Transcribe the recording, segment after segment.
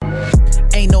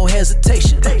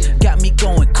hesitation. Got me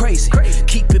going crazy.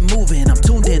 Keep it moving, I'm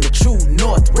tuned in to True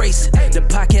North Racing. The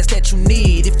podcast that you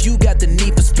need if you got the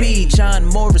need for speed. John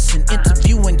Morrison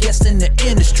interviewing guests in the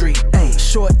industry. Hey,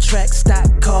 short track, stock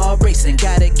car racing.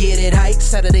 Gotta get it hype.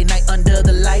 Saturday night under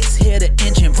the lights. Hear the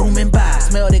engine rooming by.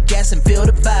 Smell the gas and feel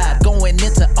the vibe. Going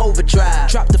into overdrive.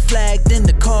 Drop the flag, then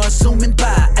the car zooming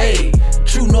by. Hey,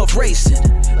 True North Racing.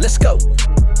 Let's go.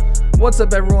 What's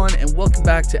up, everyone, and welcome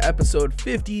back to episode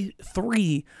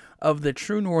 53 of the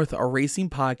True North Racing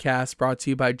Podcast, brought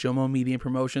to you by Jomo Media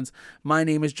Promotions. My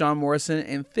name is John Morrison,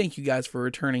 and thank you guys for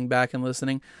returning back and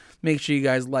listening. Make sure you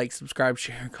guys like, subscribe,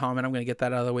 share, and comment. I'm going to get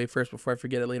that out of the way first before I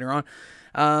forget it later on.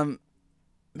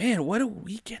 Man, what a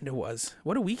weekend it was.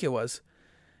 What a week it was.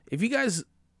 If you guys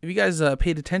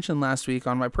paid attention last week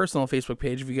on my personal Facebook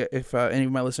page, if any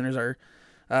of my listeners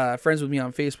are friends with me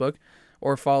on Facebook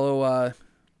or follow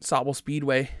Sauble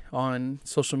Speedway on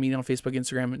social media, on Facebook,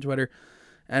 Instagram, and Twitter,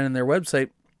 and in their website,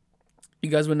 you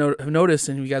guys would have noticed,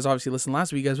 and you guys obviously listened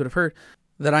last week, you guys would have heard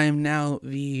that I am now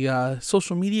the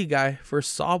social media guy for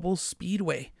Sauble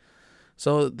Speedway.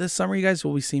 So this summer, you guys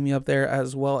will be seeing me up there,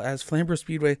 as well as Flamborough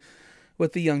Speedway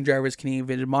with the Young Drivers Canadian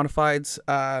Vintage Modifieds.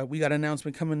 We got an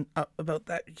announcement coming up about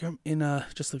that in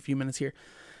just a few minutes here.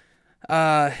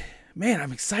 Man,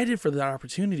 I'm excited for that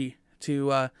opportunity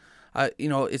to...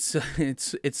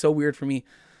 it's so weird for me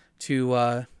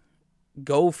to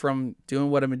go from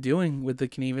doing what I've been doing with the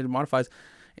Canadian Modifieds,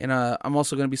 and I'm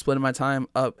also going to be splitting my time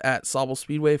up at Sauble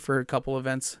Speedway for a couple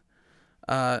events,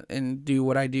 and do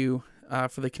what I do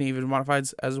for the Canadian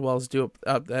Modifieds, as well as do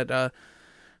up at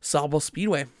Sauble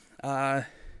Speedway. I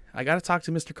got to talk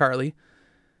to Mr. Carley,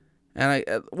 and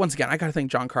once again I got to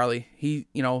thank John Carley. He,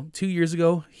 2 years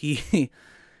ago, he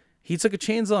took a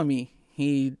chance on me.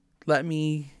 He let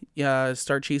me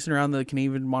start chasing around the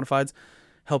Canadian Modifieds,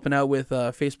 helping out with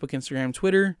Facebook, Instagram,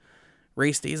 Twitter.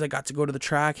 Race days, I got to go to the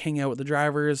track, hang out with the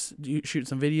drivers, shoot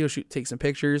some videos, take some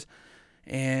pictures,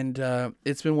 and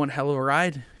it's been one hell of a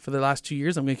ride for the last 2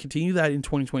 years. I'm going to continue that in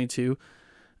 2022,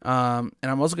 and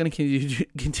I'm also going to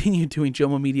continue doing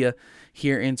Jomo Media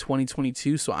here in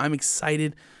 2022, so I'm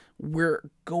excited. We're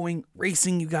going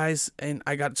racing, you guys, and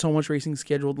I got so much racing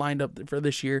scheduled lined up for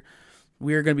this year.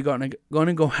 We are going to be going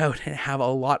to go out and have a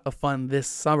lot of fun this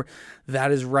summer.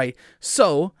 That is right.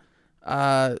 So,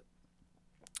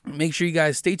 make sure you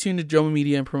guys stay tuned to Jomo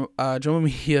Media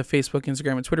Facebook,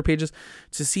 Instagram, and Twitter pages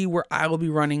to see where I will be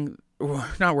running.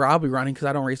 Not where I'll be running, because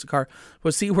I don't race a car,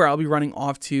 but see where I'll be running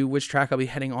off to, which track I'll be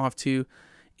heading off to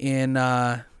in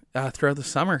throughout the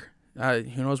summer.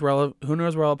 Who knows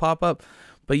where I'll pop up.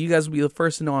 But you guys will be the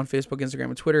first to know on Facebook, Instagram,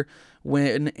 and Twitter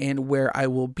when and where I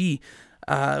will be.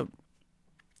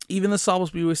 Even the Sauble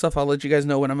Speedway stuff, I'll let you guys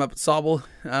know when I'm up at Sauble.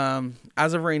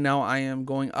 As of right now, I am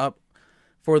going up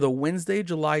for the Wednesday,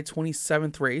 July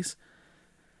 27th race,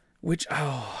 which,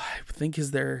 I think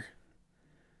it's the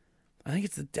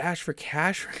Dash for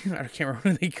Cash. I can't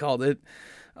remember what they called it.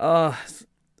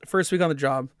 First week on the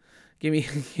job. Give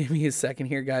me a second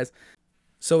here, guys.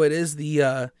 So it is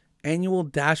the annual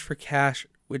Dash for Cash,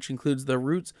 which includes the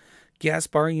Roots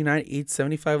Gaspar United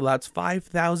 875 laps,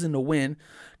 5,000 to win,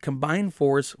 combined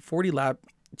fours 40 lap,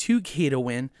 2K to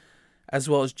win, as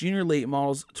well as junior late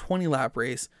models 20 lap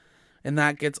race, and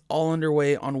that gets all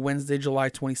underway on Wednesday,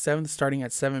 July 27th, starting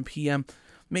at 7 p.m.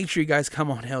 Make sure you guys come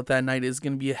on out that night. It's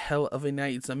going to be a hell of a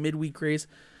night. It's a midweek race.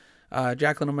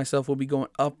 Jacqueline and myself will be going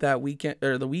up that weekend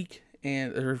or the week,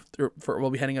 and we'll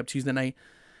be heading up Tuesday night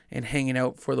and hanging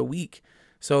out for the week.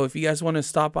 So if you guys want to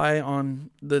stop by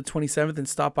on the 27th and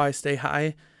stop by, stay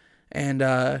high, and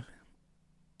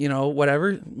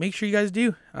whatever, make sure you guys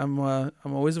do. I'm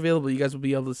always available. You guys will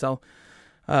be able to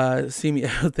see me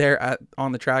out there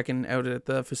on the track and out at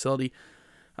the facility.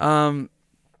 So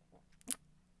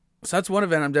that's one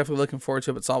event I'm definitely looking forward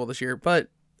to at Sauble this year. But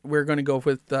we're going to go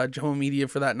with Jomo Media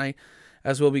for that night,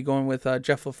 as we'll be going with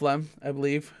Jeff LaFlemme, I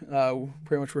believe.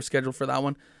 Pretty much we're scheduled for that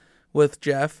one with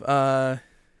Jeff.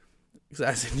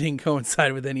 As it didn't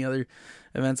coincide with any other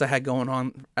events I had going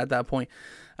on at that point.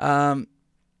 Jomo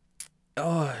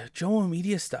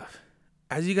Media stuff.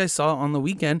 As you guys saw on the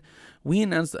weekend, we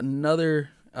announced another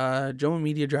Jomo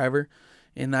Media driver,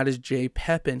 and that is Jay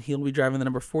Pepin. He'll be driving the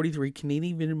number 43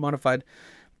 Canadian Vintage Modified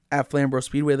at Flamborough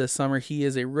Speedway this summer. He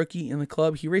is a rookie in the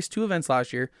club. He raced 2 events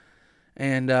last year,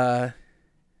 and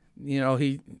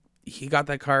he got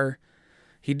that car.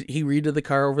 He redid the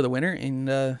car over the winter,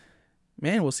 and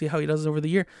man, we'll see how he does over the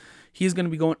year. He's going to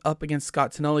be going up against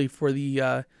Scott Tonelli for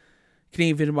the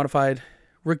Canadian Vintage Modified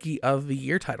Rookie of the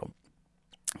Year title.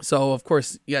 So, of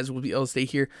course, you guys will be able to stay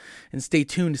here and stay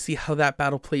tuned to see how that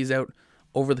battle plays out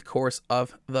over the course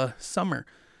of the summer.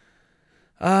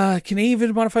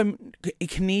 Canadian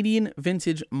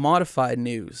Vintage Modified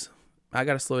news. I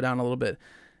got to slow down a little bit.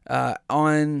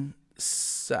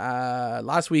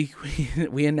 Last week,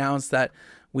 we announced that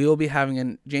we will be having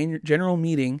a general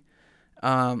meeting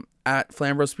at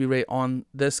Flamborough Speedway on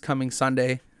this coming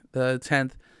Sunday, the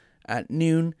 10th, at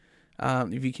noon.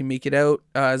 If you can make it out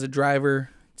as a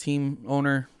driver, team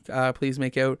owner, please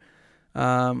make out.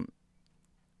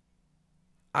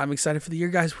 I'm excited for the year,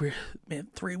 guys. 3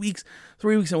 weeks,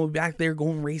 and we'll be back there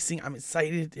going racing. I'm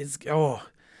excited.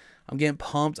 I'm getting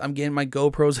pumped. I'm getting my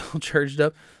GoPros all charged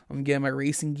up. I'm getting my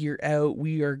racing gear out.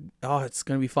 It's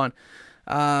going to be fun.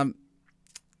 Let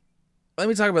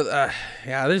me talk about,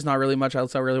 there's not really much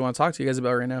else I really want to talk to you guys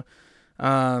about right now.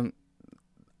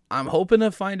 I'm hoping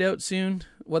to find out soon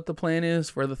what the plan is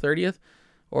for the 30th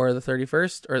or the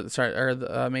 31st, or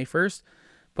the May 1st.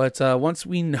 But once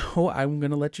we know, I'm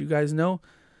going to let you guys know.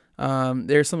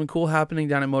 There's something cool happening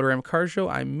down at Motorama Car Show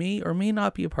I may or may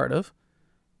not be a part of.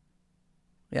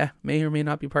 Yeah, may or may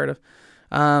not be part of.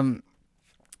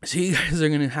 So you guys are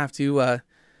going to have to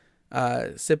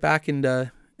sit back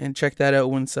and check that out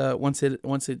once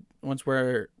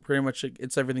we're pretty much,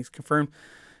 everything's confirmed,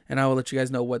 and I will let you guys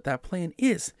know what that plan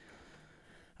is.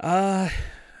 Other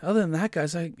than that,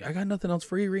 guys, I got nothing else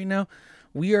for you right now.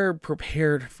 We are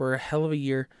prepared for a hell of a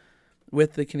year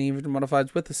with the Canadian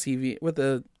Modifieds, with the CV, with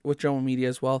Jomo Media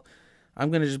as well. I'm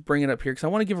going to just bring it up here because I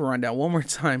want to give a rundown one more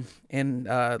time and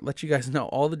let you guys know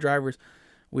all the drivers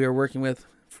we are working with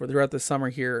throughout the summer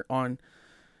here on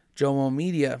Jomo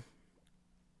Media.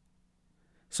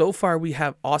 So far, we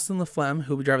have Austin Laflemme,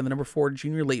 who will be driving the number 4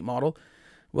 junior late model.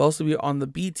 We'll also be on the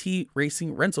BT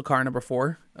Racing rental car number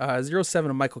 4,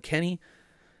 07 of Michael Kenny.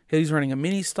 He's running a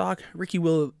mini stock. Ricky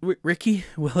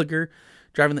Williger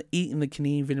driving the 8 in the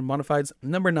Canadian Vintage Modifieds.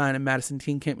 Number 9 of Madison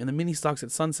Teenkamp in the mini stocks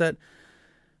at Sunset.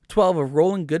 12 of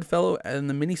Roland Goodfellow in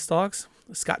the mini stocks.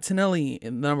 Scott Tonelli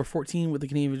in the number 14 with the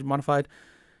Canadian Vintage Modified.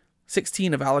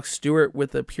 16 of Alex Stewart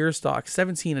with the pure stock.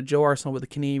 17 of Joe Arsenal with the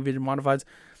Canadian Vintage Modifieds.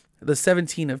 The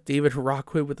 17 of David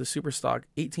Rockwood with the super stock.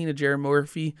 18 of Jared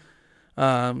Murphy.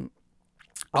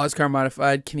 Oscar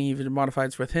Modified, Canadian Vintage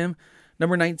Modifieds with him.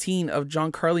 Number 19 of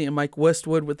John Carley and Mike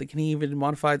Westwood with the Canadian Vintage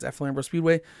Modifieds at Flamborough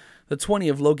Speedway. The 20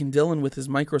 of Logan Dillon with his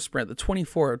micro sprint. The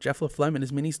 24 of Jeff Laflemme in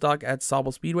his mini stock at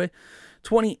Sauble Speedway.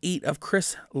 28 of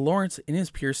Chris Lawrence in his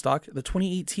pure stock. The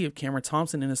 28T of Cameron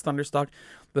Thompson in his thunder stock.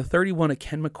 The 31 of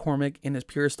Ken McCormick in his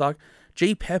pure stock.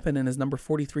 Jay Pepin in his number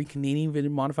 43 Canadian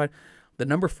Vintage Modified. The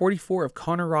number 44 of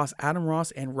Connor Ross, Adam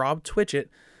Ross, and Rob Twitchett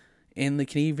in the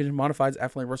Canadian Vintage Modifieds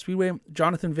at Flamborough Speedway.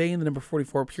 Jonathan Vay in the number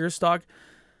 44 pure stock.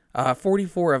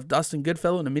 44 of Dustin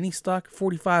Goodfellow in a mini stock.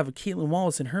 45 of Caitlin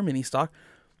Wallace in her mini stock.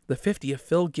 The 50 of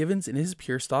Phil Givens in his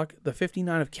pure stock. The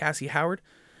 59 of Cassie Howard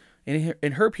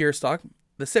in her pure stock.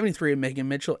 The 73 of Megan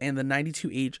Mitchell. And the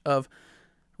 92H of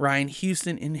Ryan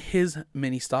Houston in his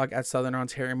mini stock at Southern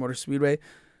Ontario Motor Speedway.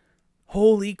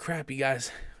 Holy crap, you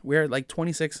guys. We're at like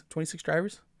 26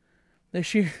 drivers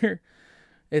this year.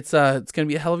 It's going to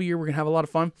be a hell of a year. We're going to have a lot of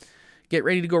fun. Get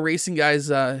ready to go racing, guys.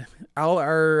 All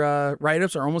our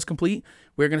write-ups are almost complete.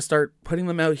 We're going to start putting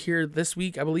them out here this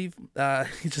week, I believe.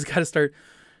 You just got to start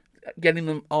getting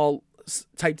them all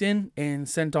typed in and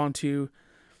sent on to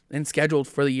and scheduled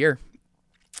for the year.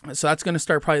 So that's going to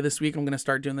start probably this week. I'm going to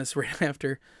start doing this right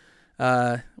after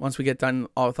once we get done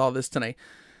with all this tonight.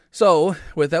 So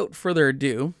without further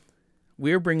ado,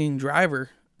 we're bringing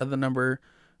driver of the number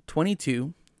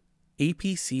 22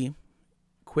 APC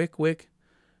Quick Wick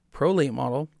Pro Late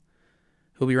Model,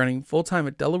 who'll be running full-time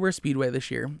at Delaware Speedway this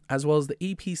year, as well as the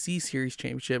APC Series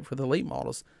Championship for the late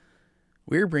models.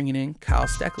 We're bringing in Kyle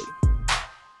Steckley.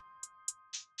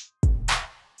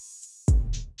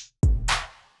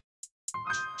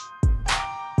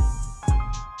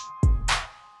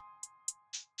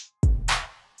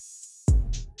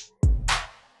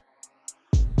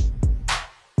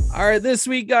 All right, this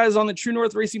week, guys, on the True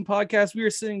North Racing Podcast, we are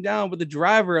sitting down with the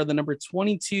driver of the number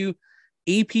 22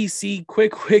 APC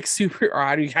Quick Super. Or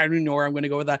I don't even know where I'm going to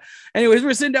go with that. Anyways,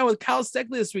 we're sitting down with Kyle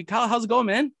Steckley this week. Kyle, how's it going,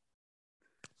 man?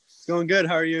 It's going good.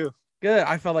 How are you? Good.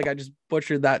 I felt like I just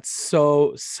butchered that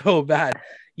so bad.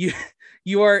 You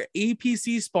are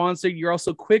APC sponsored. You're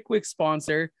also Quick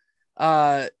sponsor.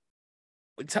 Let's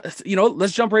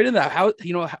jump right into that. How'd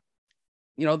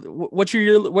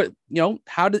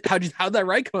that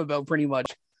ride come about pretty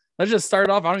much? Let's just start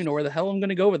off. I don't even know where the hell I'm going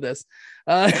to go with this.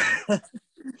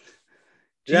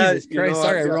 Jesus Christ.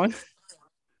 Sorry, everyone.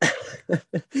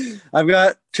 I've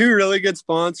got two really good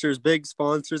sponsors, big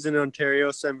sponsors in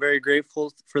Ontario. So I'm very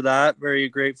grateful for that. Very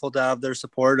grateful to have their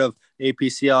support of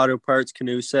APC Auto Parts,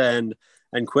 Canusa,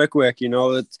 and Quick Wick.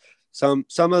 some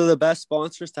of the best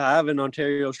sponsors to have in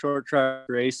Ontario short track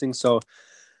racing. So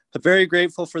I'm very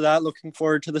grateful for that. Looking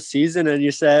forward to the season. And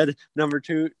you said number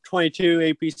 22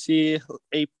 APC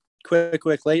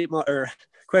quick late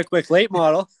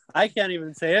model. I can't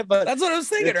even say it, but that's what I was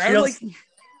thinking. Right?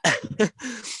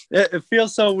 It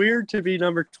feels so weird to be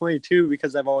number 22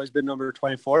 because I've always been number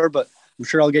 24, but I'm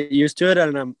sure I'll get used to it,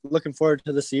 and I'm looking forward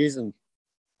to the season.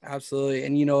 Absolutely.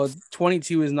 And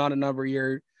 22 is not a number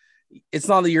it's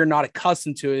not that you're not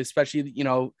accustomed to it, especially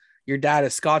your dad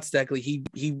is Scott Steckley.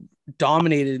 He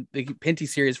dominated the Pinty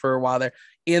series for a while there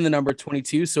in the number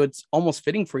 22, so it's almost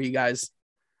fitting for you guys.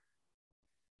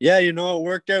 Yeah, it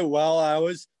worked out well. I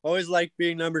always liked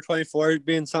being number 24,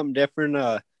 being something different.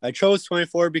 I chose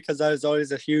 24 because I was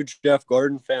always a huge Jeff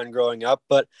Gordon fan growing up,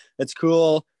 but it's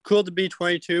cool to be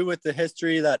 22 with the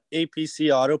history that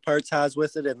APC Auto Parts has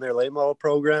with it in their late model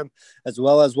program, as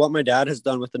well as what my dad has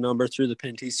done with the number through the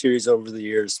Pinty series over the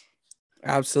years.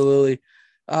 Absolutely.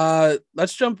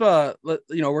 Let's jump.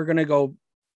 We're going to go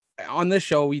on this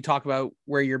show. We talk about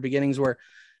where your beginnings were.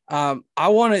 I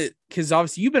want to, because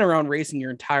obviously you've been around racing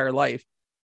your entire life.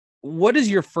 What is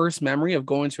your first memory of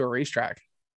going to a racetrack?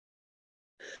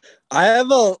 I have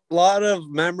a lot of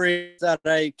memories that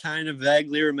I kind of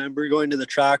vaguely remember going to the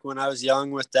track when I was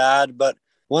young with Dad, but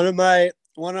one of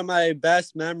my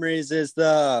best memories is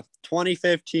the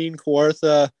 2015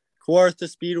 Kawartha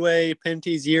Speedway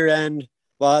Pinty's year-end.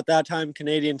 Well, at that time,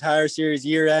 Canadian Tire Series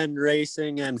year-end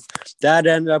racing, and Dad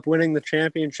ended up winning the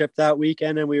championship that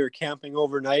weekend, and we were camping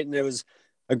overnight, and it was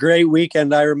a great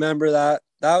weekend. I remember that.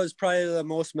 That was probably the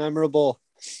most memorable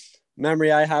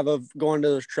memory I have of going to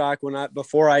the track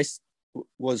before I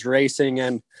was racing,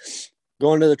 and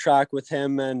going to the track with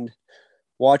him and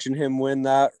watching him win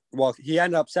that. Well, he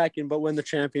ended up second, but win the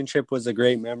championship was a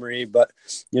great memory. But,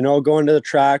 going to the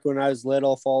track when I was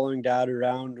little, following Dad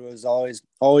around was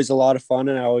always a lot of fun,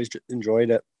 and I always enjoyed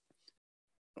it.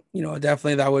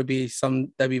 Definitely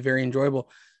that'd be very enjoyable.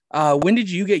 When did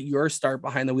you get your start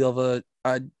behind the wheel of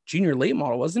a junior late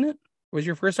model? Wasn't it? Was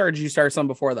your first start, or did you start some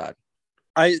before that?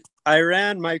 I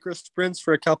ran micro sprints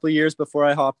for a couple of years before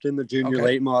I hopped in the junior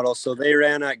late model. So they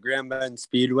ran at Grand Bend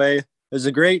Speedway. It was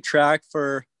a great track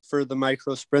for the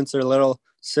micro sprints. They're little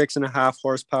 6.5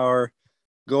 horsepower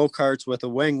go-karts with a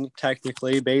wing,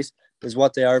 technically, base is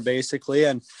what they are basically.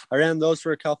 And I ran those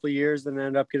for a couple of years and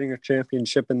ended up getting a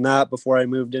championship in that before I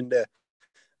moved into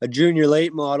a junior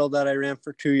late model that I ran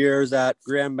for 2 years at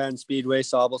Grand Bend Speedway,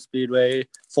 Sauble Speedway,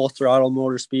 Full Throttle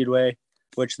Motor Speedway,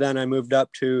 which then I moved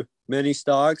up to mini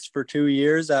stocks for 2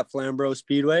 years at Flamborough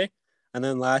Speedway. And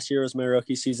then last year was my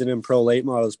rookie season in pro late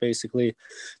models, basically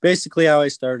how I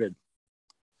started.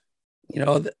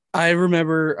 I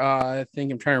remember, I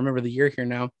think I'm trying to remember the year here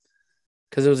now,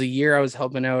 because it was a year I was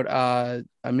helping out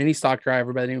a mini stock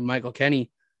driver by the name of Michael Kenny.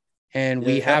 And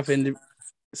we happened to,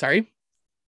 sorry?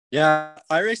 Yeah,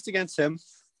 I raced against him.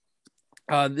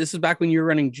 This is back when you were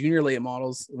running junior late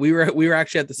models. We were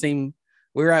actually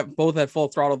both at Full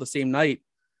Throttle the same night.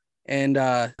 And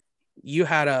you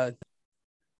had a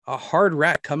hard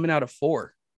wreck coming out of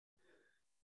 4.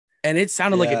 And it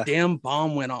sounded like a damn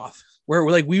bomb went off. Where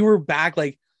we were back,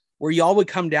 where y'all would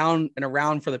come down and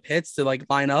around for the pits to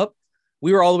line up.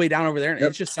 We were all the way down over there, and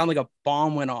it just sounded like a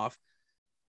bomb went off.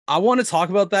 I want to talk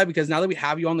about that because now that we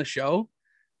have you on the show,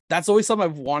 that's always something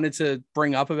I've wanted to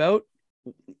bring up about.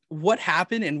 What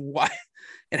happened and why,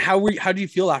 and how do you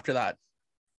feel after that?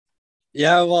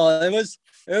 Yeah, well, it was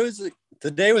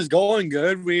the day was going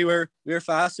good. We were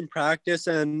fast in practice,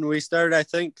 and we started, I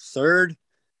think, third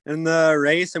in the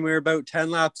race, and we were about 10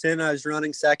 laps in. I was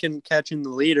running second, catching the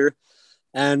leader,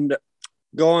 and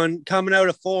coming out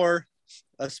of 4,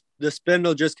 the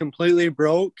spindle just completely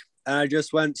broke, and I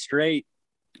just went straight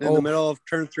in the middle of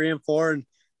turn 3 and 4 and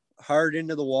hard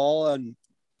into the wall. And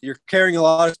you're carrying a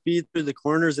lot of speed through the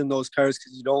corners in those cars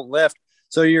because you don't lift,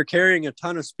 so you're carrying a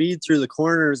ton of speed through the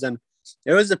corners, and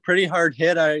it was a pretty hard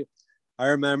hit. I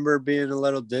remember being a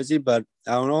little dizzy, but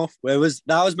I don't know.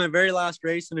 That was my very last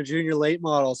race in a junior late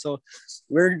model. So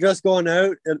we were just going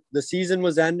out. The season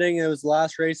was ending. It was the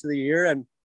last race of the year, and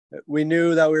we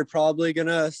knew that we were probably going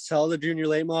to sell the junior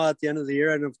late model at the end of the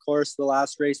year. And of course, the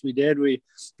last race we did, we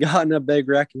got in a big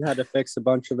wreck and had to fix a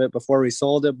bunch of it before we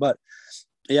sold it. But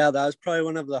yeah, that was probably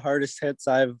one of the hardest hits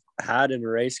I've had in a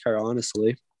race car,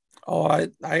 honestly. Oh,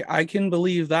 I can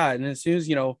believe that. And as soon as,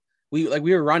 we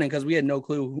were running because we had no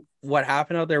clue what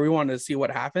happened out there. We wanted to see what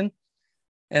happened.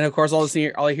 And of course, all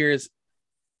I hear is,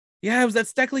 yeah, it was that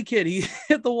Steckley kid. He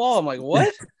hit the wall. I'm like,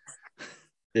 what?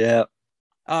 Yeah.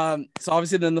 So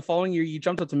obviously then the following year you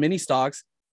jumped up to mini stocks.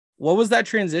 What was that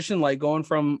transition like going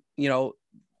from,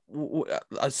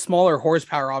 a smaller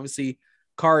horsepower, obviously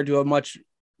car to a much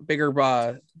bigger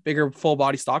full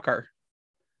body stock car?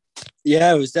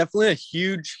 Yeah, it was definitely a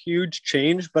huge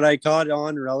change, but I caught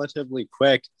on relatively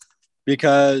quick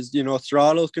because,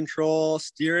 throttle control,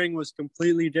 steering was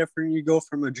completely different. You go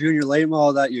from a junior late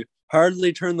model that you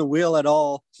hardly turn the wheel at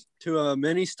all to a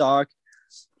mini stock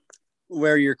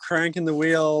where you're cranking the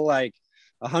wheel like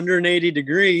 180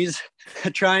 degrees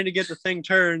trying to get the thing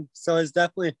turned. So it's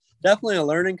definitely a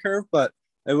learning curve, but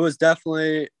it was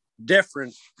definitely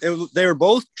different. They were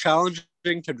both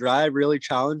challenging to drive, really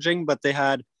challenging, but they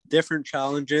had different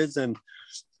challenges and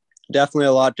definitely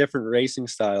a lot different racing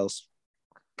styles.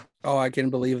 Oh, I can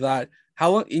believe that.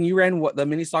 How long? And you ran the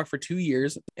mini stock for 2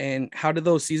 years, and how did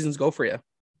those seasons go for you?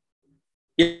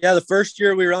 Yeah, the first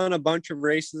year we ran a bunch of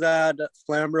races at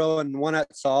Flamborough and one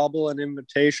at Sauble and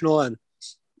Invitational, and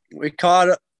we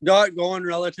got going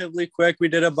relatively quick. We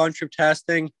did a bunch of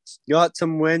testing, got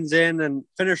some wins in, and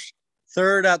finished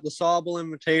third at the Sauble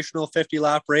Invitational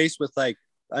 50-lap race with I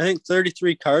think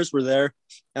 33 cars were there.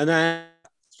 And then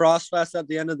Frostfest at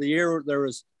the end of the year, there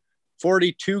was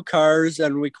 42 cars,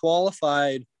 and we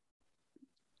qualified.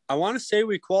 I want to say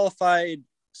we qualified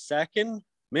second,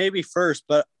 maybe first,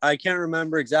 but I can't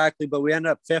remember exactly. But we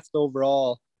ended up fifth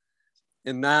overall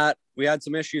in that. We had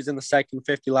some issues in the second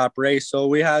 50-lap race. So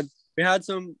we had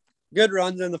some good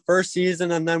runs in the first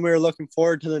season, and then we were looking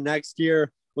forward to the next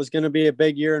year was going to be a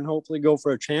big year and hopefully go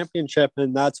for a championship.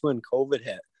 And that's when COVID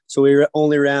hit. So we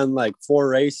only ran 4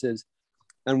 races,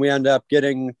 and we ended up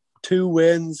getting 2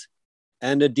 wins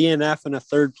and a DNF and a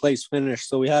third place finish.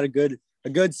 So we had a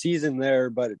good season there,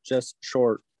 but just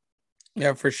short.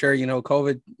 Yeah, for sure.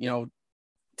 COVID,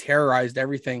 terrorized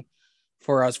everything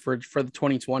for us for the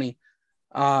 2020.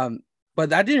 But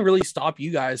that didn't really stop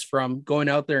you guys from going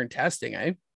out there and testing,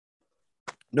 eh?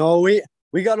 No,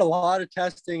 we got a lot of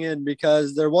testing in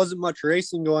because there wasn't much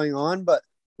racing going on, but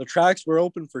the tracks were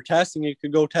open for testing. You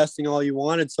could go testing all you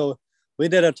wanted. So we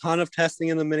did a ton of testing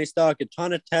in the mini stock, a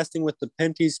ton of testing with the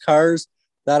Pinty's cars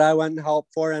that I went and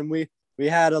helped for. And we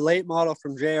had a late model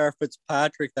from JR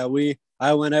Fitzpatrick that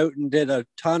I went out and did a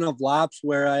ton of laps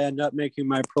where I ended up making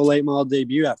my pro late model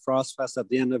debut at Frostfest at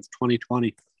the end of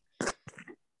 2020.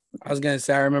 I was going to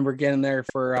say, I remember getting there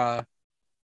for,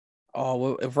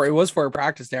 it was for a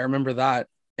practice day. I remember that.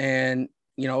 And,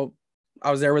 I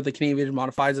was there with the Canadian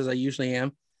Modifieds as I usually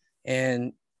am.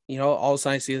 And, all of a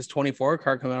sudden I see this 24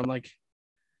 car come out. I'm like,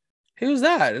 who's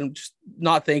that? And I'm just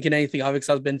not thinking anything of it because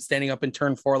I've been standing up in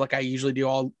turn 4 like I usually do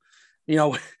all,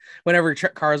 whenever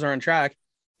cars are on track.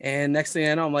 And next thing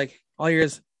I know, I'm like, all I hear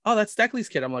is, oh, that's Steckley's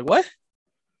kid. I'm like, what?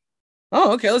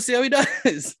 Oh, okay, let's see how he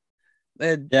does.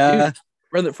 And yeah.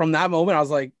 Dude, from that moment, I was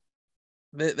like,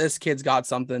 this kid's got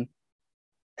something.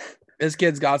 This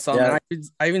kid's got something. Yeah.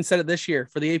 I even said it this year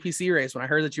for the APC race. When I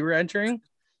heard that you were entering,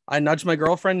 I nudged my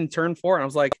girlfriend in turn 4 and I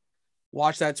was like,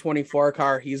 watch that 24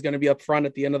 car. He's going to be up front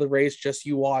at the end of the race. Just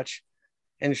you watch.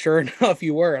 And sure enough,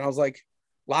 you were. And I was like,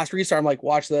 last restart, I'm like,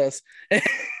 watch this.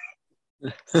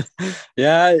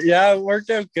 Yeah, it worked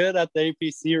out good at the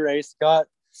APC race. Got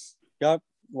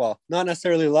well, not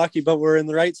necessarily lucky, but we're in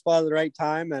the right spot at the right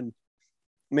time and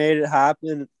made it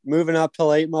happen. Moving up to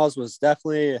late models was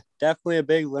definitely a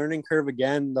big learning curve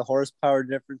again. The horsepower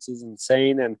difference is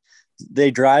insane, and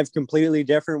they drive completely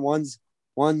different. One's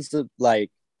that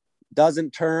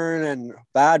doesn't turn and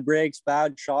bad brakes,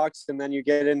 bad shocks, and then you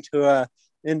get into a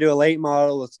late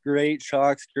model with great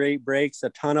shocks, great brakes, a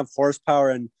ton of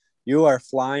horsepower, and you are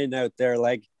flying out there.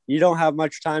 You don't have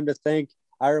much time to think.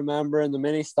 I remember in the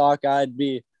mini stock, I'd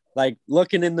be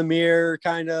looking in the mirror,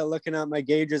 kind of looking at my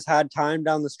gauges, had time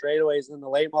down the straightaways. In the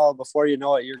late model, before you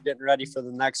know it, you're getting ready for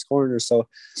the next corner. So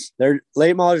they're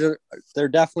late models. They're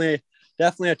definitely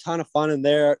a ton of fun, and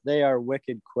they are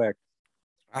wicked quick.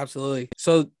 Absolutely.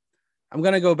 So I'm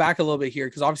going to go back a little bit here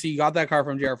because obviously you got that car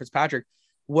from JR Fitzpatrick.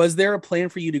 Was there a plan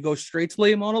for you to go straight to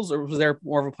late models, or was there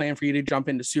more of a plan for you to jump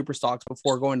into super stocks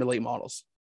before going to late models?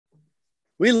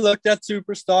 We looked at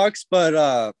super stocks, but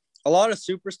a lot of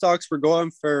super stocks were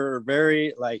going for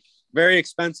very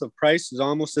expensive prices,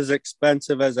 almost as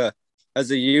expensive as a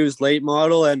used late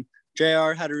model. And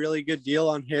JR had a really good deal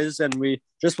on his, and we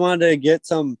just wanted to get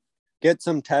some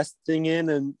testing in.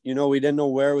 And we didn't know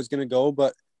where it was going to go,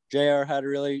 but JR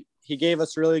he gave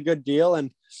us a really good deal, and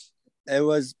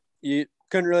you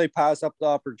couldn't really pass up the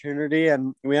opportunity.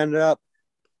 And we ended up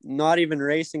not even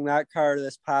racing that car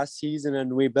this past season,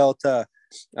 and we built a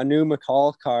new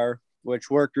McCall car, which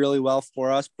worked really well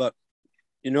for us. But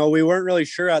we weren't really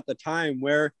sure at the time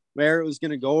where it was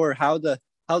going to go or how the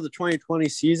 2020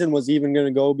 season was even going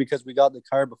to go, because we got the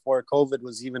car before COVID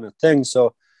was even a thing.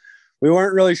 So we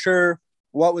weren't really sure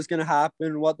what was going to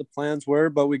happen, what the plans were,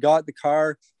 but we got the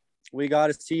car. we got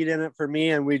a seat in it for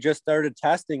me, and we just started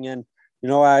testing. And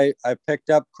I picked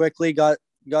up quickly, got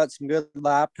some good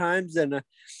lap times, and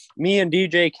me and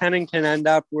DJ Kennington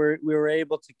we were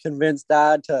able to convince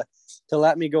Dad to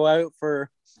let me go out for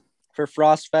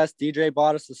Frostfest. DJ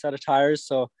bought us a set of tires,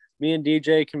 so me and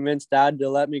DJ convinced Dad to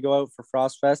let me go out for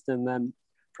Frostfest, and then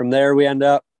from there we end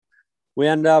up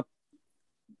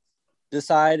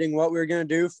deciding what we were going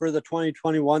to do for the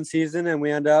 2021 season, and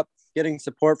we end up getting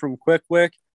support from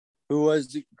Quick-Wick, who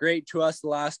was great to us the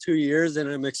last 2 years, and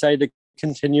I'm excited to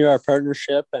continue our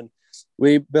partnership. And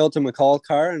we built a McCall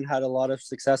car and had a lot of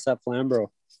success at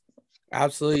Flamborough.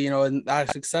 Absolutely. And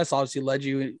that success obviously led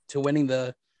you to winning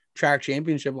the track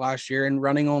championship last year and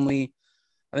running only,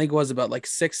 I think it was about like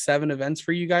 6-7 events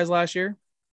for you guys last year.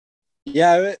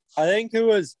 Yeah, I think there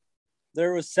was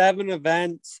 7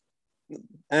 events,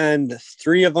 and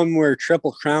 3 of them were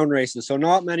Triple Crown races. So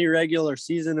not many regular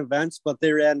season events, but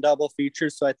they ran double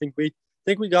features. So I think we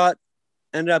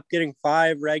ended up getting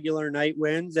 5 regular night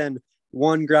wins and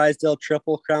 1 Grisdale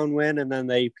Triple Crown win, and then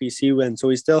the APC win. So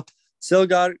we still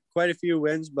got quite a few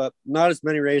wins, but not as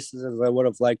many races as I would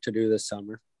have liked to do this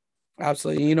summer.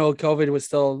 Absolutely. COVID was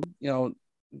still,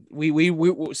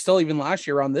 we still, even last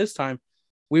year around this time,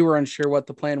 we were unsure what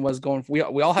the plan was going. We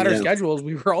all had our schedules.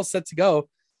 We were all set to go,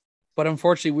 but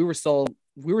unfortunately we were still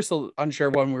unsure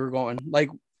when we were going. Like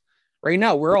right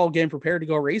now, we're all getting prepared to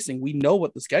go racing. We know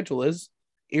what the schedule is.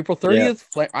 April 30th,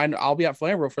 I'll be at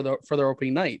Flamborough for their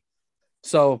opening night.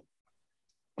 So,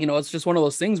 it's just one of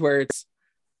those things where it's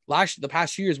the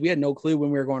past few years, we had no clue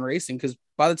when we were going racing, because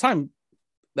by the time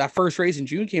that first race in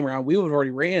June came around, we would have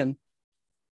already ran,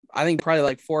 I think, probably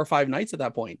like 4 or 5 nights at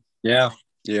that point. Yeah.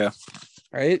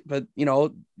 Right. But,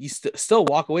 you still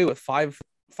walk away with five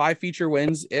feature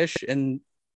wins ish, and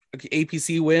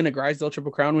APC win, a Grisdale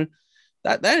Triple Crown win.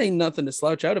 That ain't nothing to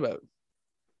slouch out about.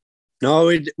 No,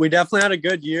 we definitely had a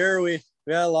good year. We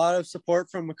had a lot of support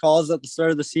from McCall's at the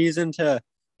start of the season to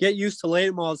get used to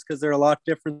late models, because they're a lot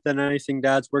different than anything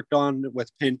Dad's worked on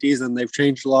with Pinties, and they've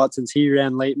changed a lot since he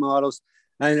ran late models.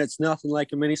 And it's nothing like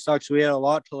a mini stock, so we had a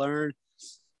lot to learn.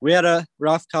 We had a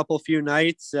rough few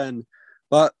nights,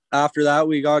 but after that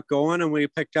we got going and we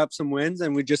picked up some wins,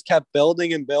 and we just kept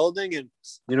building and building. And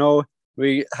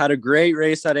we had a great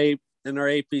race in our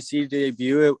APC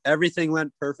debut. Everything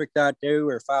went perfect that day. We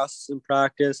were fastest in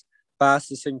practice,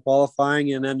 fastest in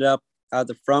qualifying, and ended up at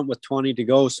the front with 20 to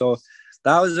go. So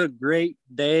that was a great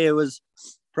day. It was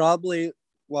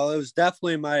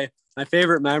definitely my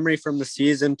favorite memory from the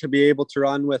season, to be able to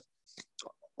run with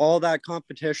all that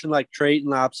competition, like Trayton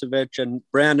Lapsevich and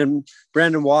Brandon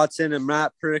Watson and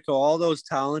Matt Perico, all those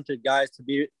talented guys. To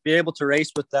be able to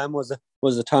race with them was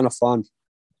a ton of fun.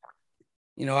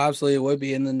 Absolutely it would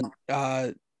be. And then,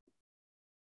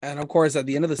 and of course, at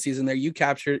the end of the season there, you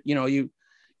captured, you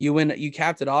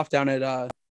capped it off down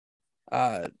at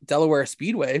Delaware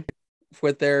Speedway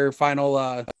with their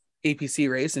final APC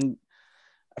race. And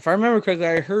if I remember correctly,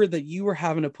 I heard that you were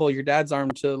having to pull your dad's arm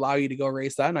to allow you to go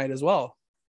race that night as well.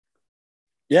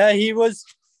 Yeah, it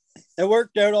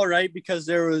worked out all right, because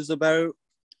there was about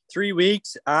 3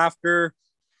 weeks after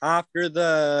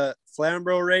the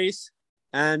Flamborough race,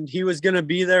 and he was going to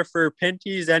be there for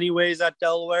Pinties anyways at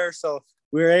Delaware. So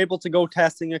we were able to go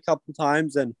testing a couple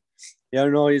times, and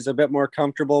he's a bit more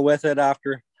comfortable with it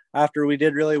after we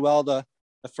did really well the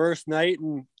first night,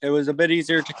 and it was a bit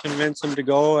easier to convince him to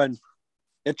go. And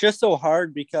it's just so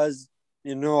hard, because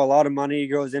a lot of money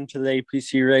goes into the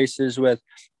APC races with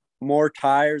more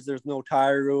tires. There's no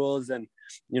tire rules, and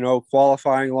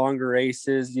qualifying longer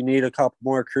races, you need a couple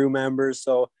more crew members.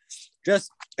 So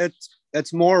just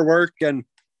it's more work and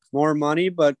more money,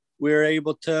 but we were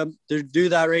able to do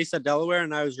that race at Delaware,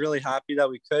 and I was really happy that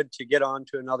we could, to get on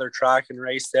to another track and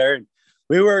race there. And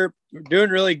we were doing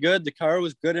really good. The car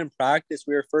was good in practice.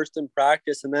 We were first in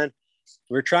practice, and then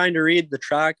we were trying to read the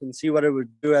track and see what it would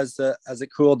do as it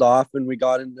cooled off, and we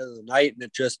got into the night, and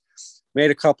it just made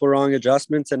a couple wrong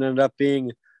adjustments and ended up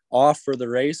being off for the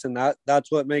race. And that's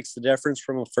what makes the difference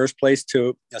from a first place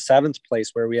to a 7th place,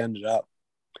 where we ended up.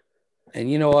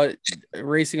 And you know what,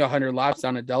 racing 100 laps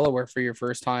down at Delaware for your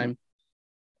first time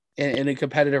in a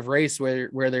competitive race where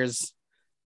there's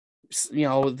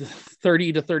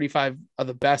 30 to 35 of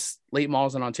the best late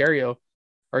models in Ontario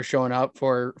are showing up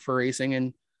for racing,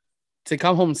 and to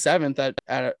come home 7th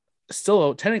at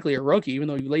still technically a rookie, even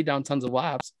though you laid down tons of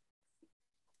laps,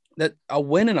 that a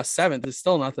win in a 7th is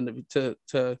still nothing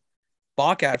to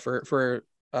balk at for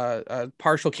a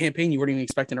partial campaign you weren't even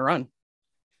expecting to run.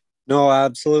 No,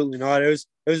 absolutely not. It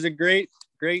was a great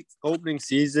opening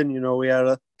season. We had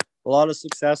a lot of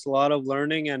success, a lot of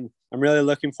learning, and I'm really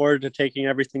looking forward to taking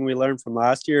everything we learned from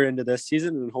last year into this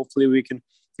season, and hopefully we can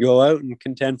go out and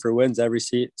contend for wins every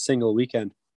single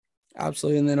weekend.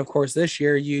 Absolutely. And then, of course, this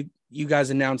year you guys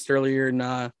announced earlier in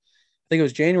I think it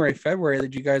was January, February,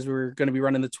 that you guys were going to be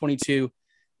running the 22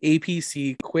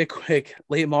 APC quick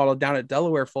late model down at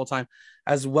Delaware full time,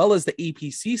 as well as the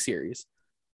APC series.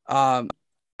 How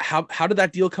did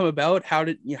that deal come about? How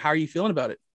are you feeling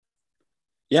about it?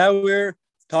 Yeah, we're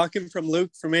talking from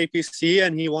Luke from APC,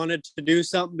 and he wanted to do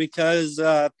something because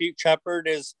Pete Shepard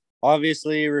is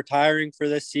obviously retiring for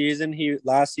this season.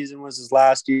 Last season was his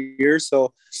last year,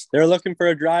 so they're looking for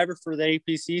a driver for the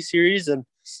APC series, and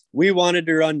we wanted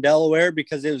to run Delaware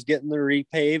because it was getting the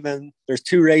repave, and there's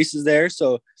 2 races there,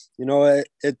 so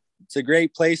it's a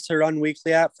great place to run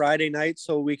weekly at Friday night,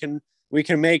 so we can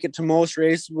make it to most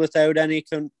races without any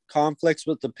conflicts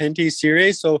with the Pinty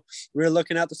series. So we were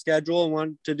looking at the schedule and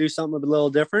wanted to do something a little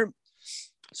different.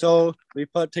 So we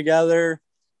put together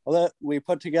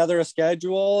a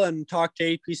schedule and talked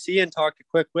to APC and talked to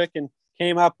Quick Wick and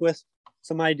came up with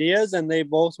some ideas, and they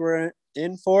both were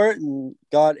in for it and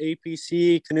got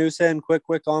APC, Canusa, and Quick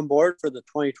Wick on board for the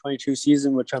 2022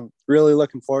 season, which I'm really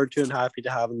looking forward to and happy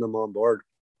to having them on board.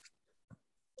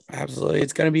 Absolutely.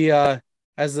 It's going to be,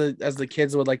 as the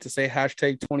kids would like to say,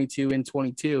 hashtag 22 in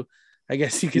 22, I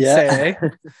guess you could say,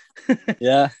 eh?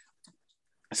 Yeah.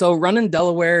 So running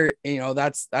Delaware,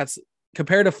 that's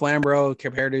compared to Flamborough,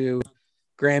 compared to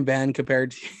Grand Bend,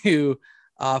 compared to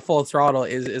Full Throttle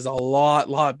is a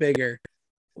lot bigger.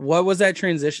 What was that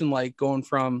transition like going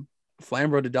from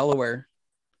Flamborough to Delaware?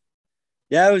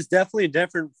 Yeah, it was definitely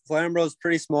different. Flamborough is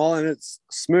pretty small and it's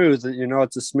smooth.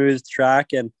 It's a smooth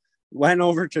track, and went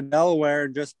over to Delaware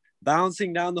and just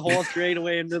bouncing down the whole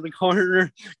straightaway into the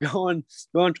corner, going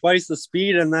twice the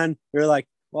speed. And then you're like,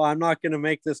 well, I'm not going to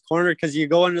make this corner, because you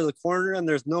go into the corner and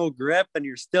there's no grip and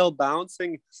you're still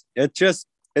bouncing. It's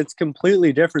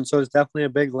completely different. So it's definitely a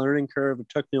big learning curve. It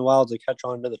took me a while to catch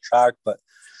on to the track, but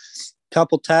a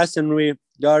couple tests and we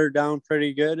got her down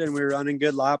pretty good, and we were running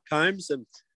good lap times. And,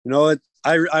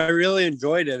 I really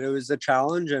enjoyed it. It was a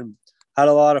challenge and had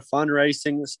a lot of fun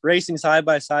racing. Racing side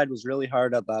by side was really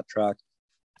hard at that track.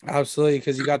 Absolutely,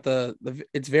 because you got the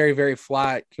it's very, very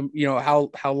flat.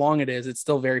 How long it is, it's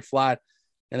still very flat,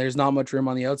 and there's not much room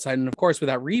on the outside. And of course, with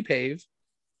that repave,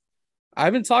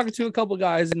 I've been talking to a couple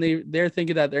guys, and they're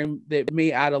thinking that they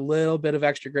may add a little bit of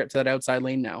extra grip to that outside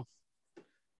lane now.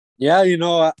 Yeah,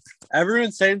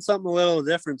 everyone's saying something a little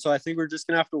different, so I think we're just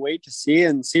gonna have to wait to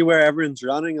see where everyone's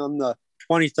running on the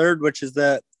 23rd, which is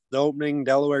the opening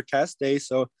Delaware test day.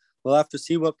 So we'll have to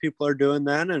see what people are doing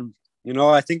then, and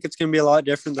I think it's going to be a lot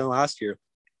different than last year.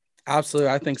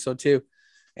 Absolutely. I think so too.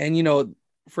 And,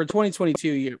 for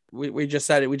 2022, we just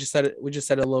said it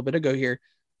a little bit ago here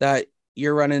that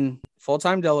you're running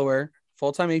full-time Delaware,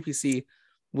 full-time APC,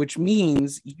 which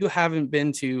means you haven't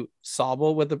been to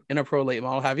Sauble in a pro late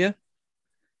model, have you?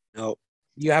 No.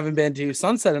 You haven't been to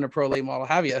Sunset in a pro late model,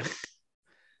 have you?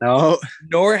 No.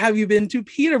 Nor have you been to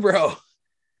Peterborough.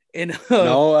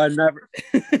 No, I've never.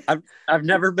 I've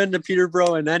never been to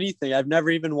Peterborough in anything. I've never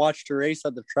even watched a race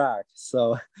at the track.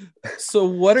 So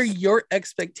what are your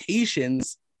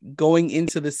expectations going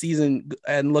into the season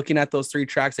and looking at those 3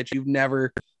 tracks that you've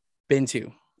never been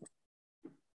to?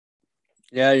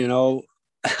 Yeah,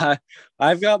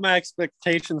 I've got my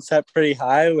expectations set pretty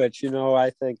high, which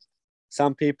I think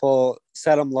some people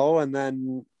set them low and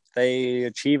then they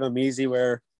achieve them easy.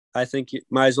 Where I think you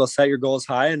might as well set your goals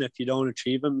high, and if you don't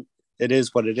achieve them, it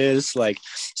is what it is. Like,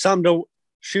 some to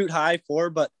shoot high for,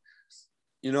 but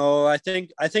I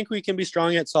think we can be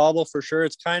strong at Sauble for sure.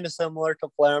 It's kind of similar to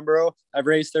Flamborough. I've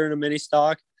raced there in a mini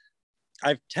stock.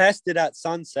 I've tested at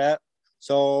Sunset,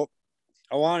 so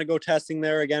I want to go testing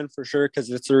there again for sure, because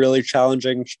it's a really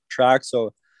challenging track.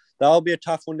 So that'll be a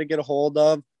tough one to get a hold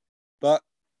of, but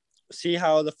see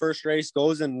how the first race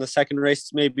goes, and the second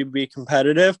race maybe be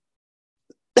competitive.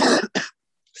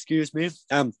 Excuse me.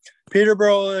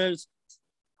 Peterborough is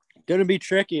going to be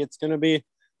tricky. It's going to be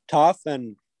tough,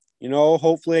 and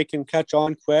hopefully it can catch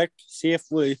on quick. See if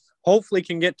we hopefully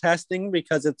can get testing,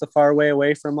 because it's a far way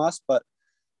away from us, but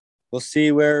we'll see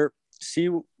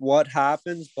what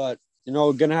happens. But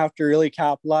going to have to really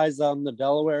capitalize on the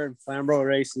Delaware and Flamborough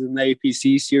races in the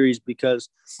APC series, because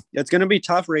it's going to be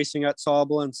tough racing at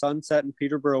Sauble and Sunset and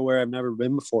Peterborough, where I've never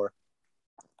been before.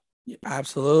 Yeah,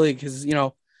 absolutely, because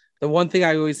the one thing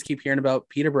I always keep hearing about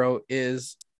Peterborough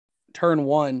is turn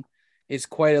 1 is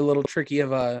quite a little tricky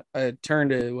of a turn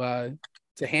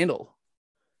to handle.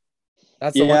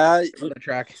 That's the one for the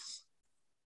track.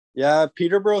 Yeah,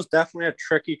 Peterborough is definitely a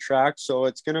tricky track, so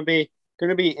it's gonna be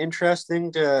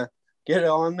interesting to get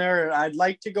on there. I'd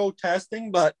like to go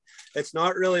testing, but it's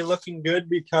not really looking good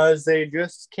because they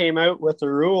just came out with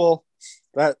a rule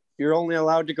that you're only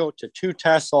allowed to go to 2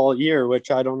 tests all year,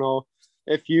 which I don't know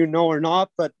if you know or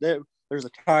not, but there's a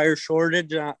tire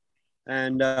shortage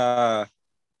and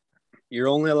you're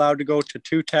only allowed to go to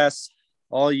 2 tests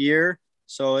all year.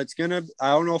 So I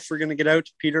don't know if we're going to get out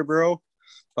to Peterborough,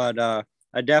 but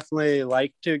I definitely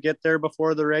like to get there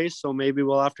before the race. So maybe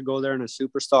we'll have to go there in a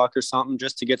super stock or something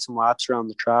just to get some laps around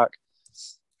the track.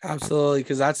 Absolutely.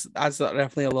 Cause that's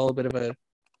definitely a little bit of a,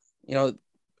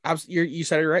 you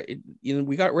said it right.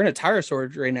 We're in a tire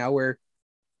shortage right now where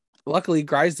luckily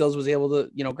Grisdale's was able to,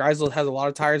 Grisdale has a lot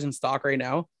of tires in stock right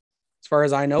now, as far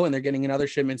as I know, and they're getting another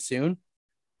shipment soon.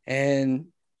 And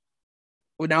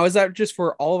now, is that just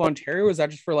for all of Ontario? Or is that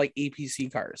just for like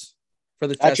APC cars for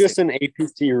the testing? That's just an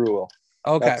APC rule.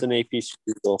 Okay. That's an APC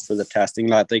rule for the testing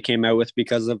that they came out with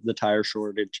because of the tire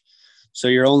shortage. So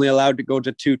you're only allowed to go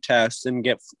to 2 tests and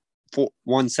get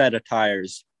 1 set of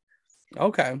tires.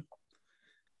 Okay.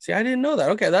 See, I didn't know that.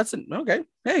 Okay. Okay.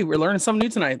 Hey, we're learning something new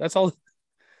tonight. That's all.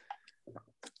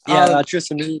 Yeah, that's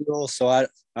just a new rule. So I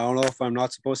don't know if I'm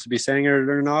not supposed to be saying it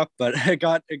or not, but it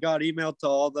got emailed to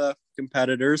all the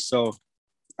competitors. So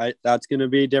that's going to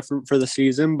be different for the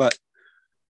season, but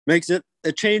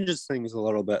it changes things a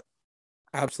little bit.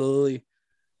 Absolutely.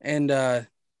 And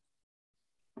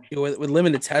with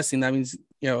limited testing, that means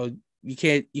you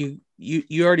can't you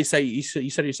already said you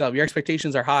said yourself your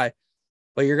expectations are high,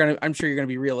 but I'm sure you're gonna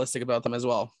be realistic about them as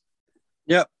well.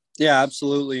 Yep. Yeah,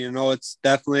 absolutely. It's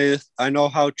definitely, I know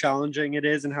how challenging it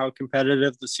is and how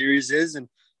competitive the series is, and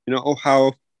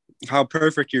how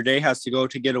perfect your day has to go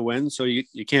to get a win. So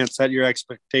you can't set your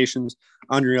expectations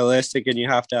unrealistic, and you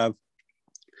have to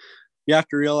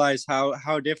realize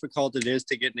how difficult it is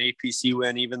to get an APC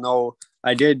win, even though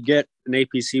I did get an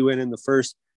APC win in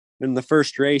the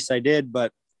first race I did.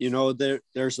 But,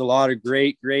 there's a lot of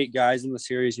great guys in the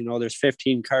series. There's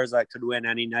 15 cars that could win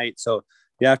any night. So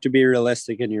you have to be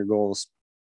realistic in your goals.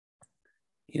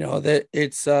 That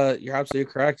it's, you're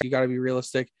absolutely correct. You got to be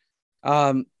realistic.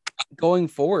 Going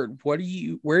forward, where do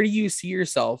you see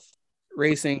yourself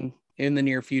racing in the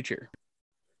near future?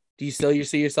 Do you still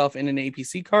see yourself in an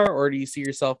APC car, or do you see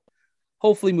yourself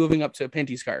hopefully moving up to a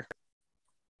Pinty's car?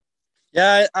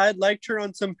 Yeah, I'd like to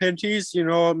run some Pinty's,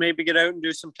 maybe get out and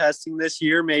do some testing this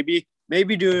year, maybe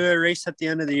do a race at the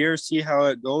end of the year, see how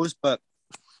it goes. But,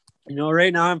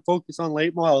 right now I'm focused on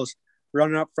late models,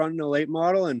 running up front in a late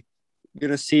model, and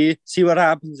going to see what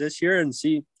happens this year and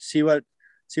see what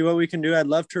we can do. I'd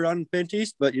love to run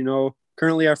Pinty's, but,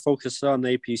 currently our focus is on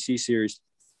the APC series.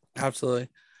 Absolutely.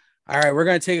 All right, we're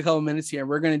going to take a couple minutes here.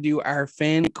 We're going to do our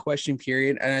fan question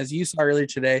period. And as you saw earlier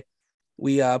today,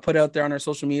 we put out there on our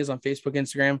social medias on Facebook,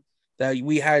 Instagram, that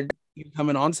we had you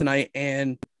coming on tonight,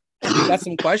 and we got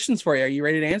some questions for you. Are you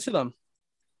ready to answer them?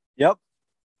 Yep.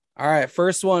 All right,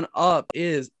 first one up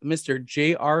is Mr.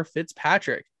 J.R.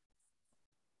 Fitzpatrick.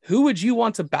 Who would you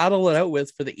want to battle it out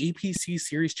with for the APC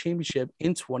Series Championship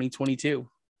in 2022?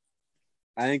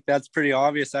 I think that's pretty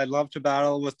obvious. I'd love to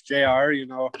battle with JR.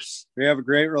 We have a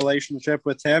great relationship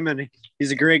with him, and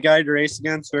he's a great guy to race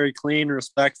against, very clean,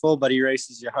 respectful, but he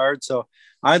races you hard. So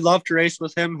I'd love to race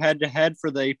with him head to head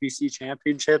for the APC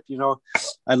championship.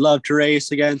 I'd love to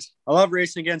I love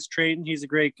racing against Trayton. He's a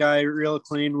great guy, real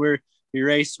clean. We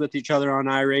race with each other on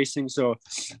iRacing. So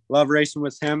love racing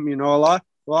with him. A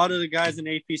lot of the guys in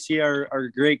APC are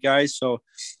great guys. So,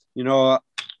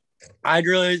 I'd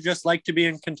really just like to be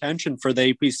in contention for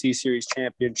the APC Series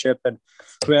Championship, and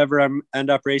whoever I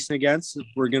end up racing against,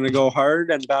 we're going to go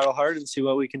hard and battle hard and see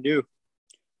what we can do.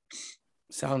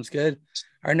 Sounds good.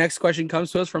 Our next question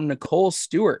comes to us from Nicole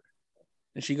Stewart,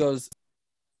 and she goes,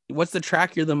 what's the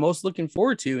track you're the most looking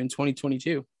forward to in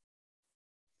 2022?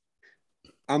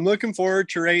 I'm looking forward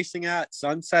to racing at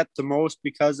Sunset the most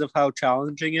because of how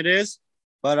challenging it is.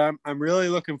 But I'm really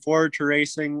looking forward to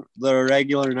racing the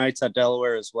regular nights at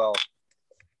Delaware as well.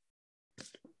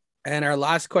 And our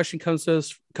last question comes to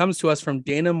us from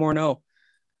Dana Morneau.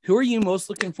 Who are you most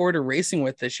looking forward to racing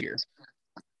with this year?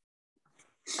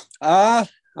 I'm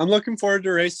looking forward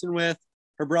to racing with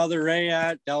her brother Ray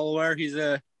at Delaware. He's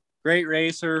a great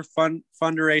racer, fun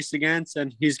to race against,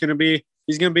 and he's gonna be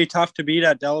tough to beat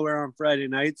at Delaware on Friday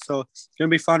night. So it's gonna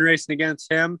be fun racing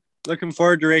against him. Looking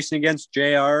forward to racing against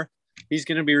JR. He's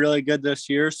going to be really good this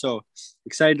year. So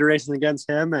excited to racing against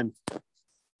him. And,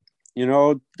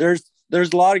 there's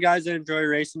a lot of guys I enjoy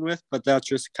racing with, but that's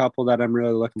just a couple that I'm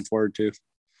really looking forward to.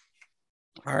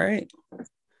 All right.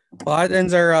 Well, that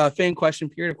ends our fan question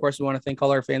period. Of course, we want to thank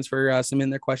all our fans for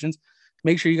submitting their questions.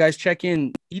 Make sure you guys check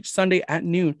in each Sunday at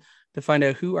noon to find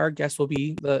out who our guest will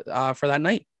be for that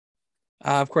night.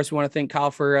 Of course, we want to thank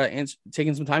Kyle for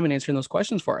taking some time and answering those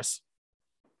questions for us.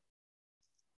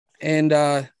 And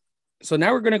so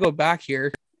now we're going to go back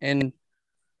here, and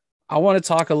I want to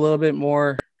talk a little bit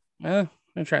more. I'm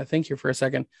trying to think here for a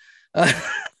second.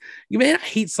 You may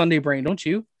hate Sunday brain, don't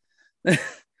you?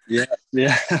 Yeah.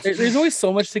 There's always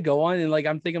so much to go on, and like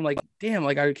I'm thinking, like, damn,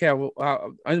 like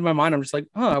in my mind, I'm just like,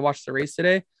 I watched the race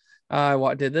today.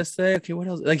 I did this today. Okay, what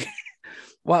else? Like,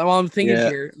 while I'm thinking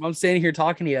here, while I'm standing here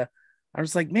talking to you, I'm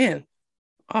just like, man,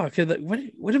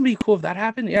 wouldn't it be cool if that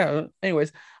happened? Yeah.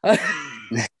 Anyways,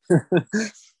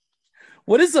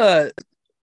 what is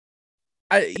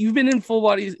you've been in full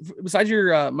body besides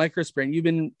your micro sprint, you've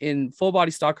been in full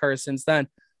body stock cars since then.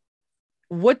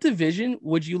 What division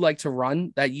would you like to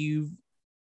run or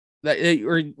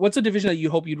what's a division that you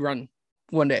hope you'd run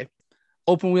one day?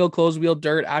 Open wheel, closed wheel,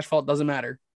 dirt, asphalt, doesn't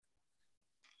matter.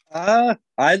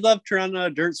 I'd love to run a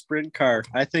dirt sprint car.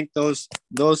 I think those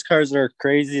cars are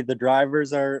crazy. The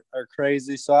drivers are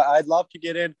crazy. So I'd love to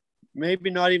get in,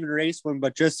 maybe not even race one,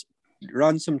 but just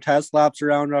run some test laps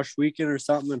around Rush Weekend or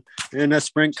something in a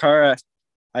sprint car.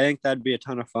 I think that'd be a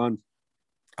ton of fun.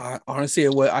 Honestly,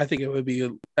 it would. I think it would be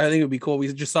cool.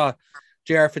 We just saw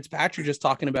J.R. Fitzpatrick just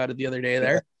talking about it the other day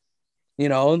there. You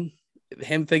know,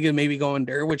 him thinking maybe going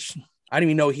dirt, which I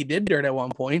didn't even know he did dirt at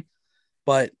one point.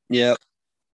 But yeah,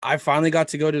 I finally got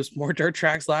to go to more dirt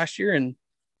tracks last year, and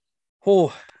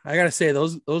I gotta say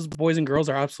those boys and girls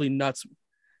are absolutely nuts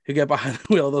who get behind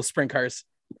the wheel of those sprint cars.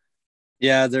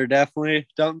 Yeah, they're definitely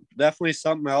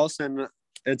something else, and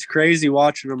it's crazy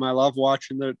watching them. I love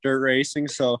watching the dirt racing,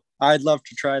 so I'd love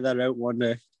to try that out one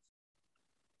day.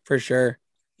 For sure.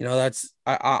 You know, that's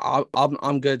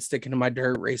I'm good sticking to my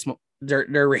dirt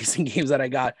racing games that I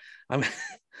got.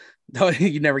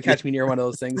 You never catch me near one of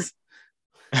those things.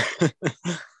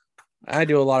 I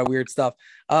do a lot of weird stuff,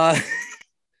 or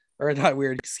not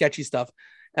weird, sketchy stuff.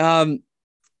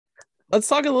 Let's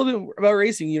talk a little bit about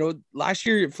racing. You know, last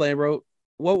year at Flamborough,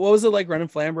 what was it like running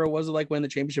Flamborough? What was it like winning the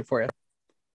championship for you?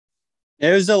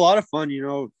 It was a lot of fun. You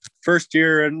know, first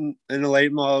year in the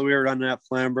late model we were running at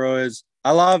Flamborough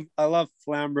I love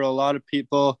Flamborough. A lot of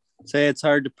people say it's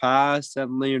hard to pass,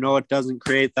 and you know it doesn't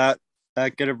create that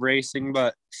good of racing,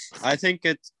 but I think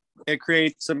it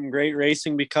creates some great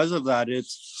racing because of that.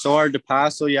 It's so hard to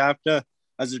pass, so you have to,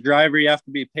 as a driver, you have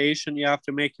to be patient. You have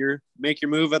to make your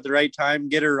move at the right time,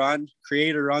 get a run,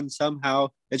 create a run somehow.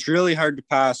 It's really hard to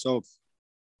pass. So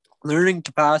learning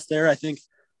to pass there, I think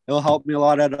it'll help me a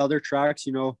lot at other tracks.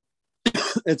 You know,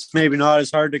 it's maybe not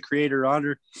as hard to create a run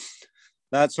or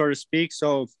that sort of speak.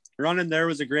 So running there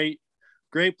was a great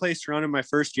place to run in my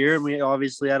first year, and we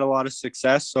obviously had a lot of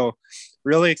success. So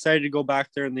really excited to go back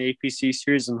there in the APC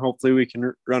series, and hopefully we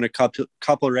can run a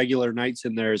couple regular nights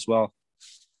in there as well.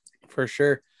 For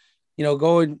sure. You know,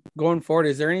 going forward,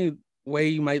 is there any way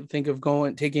you might think of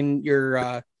taking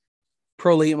your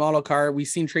pro late model car? We've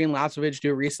seen Train Lapsovich do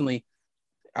it recently.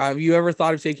 Have you ever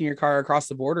thought of taking your car across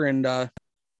the border and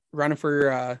running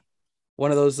for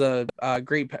one of those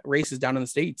great races down in the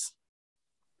States?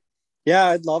 Yeah,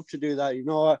 I'd love to do that. You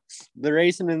know, the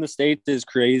racing in the States is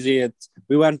crazy.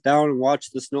 We went down and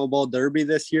watched the Snowball Derby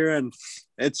this year, and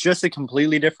it's just a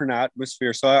completely different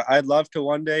atmosphere. So I'd love to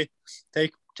one day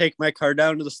take my car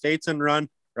down to the States and run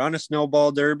a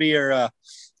Snowball Derby or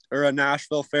a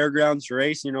Nashville Fairgrounds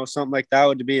race. You know, something like that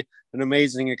would be an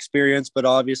amazing experience. But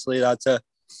obviously, that's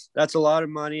a lot of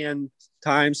money and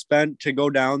time spent to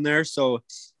go down there. So,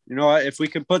 you know, if we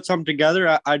could put something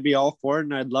together, I'd be all for it,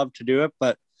 and I'd love to do it.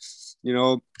 But you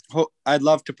know, I'd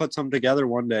love to put something together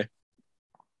one day.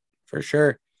 For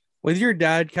sure. With your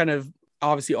dad kind of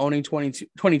obviously owning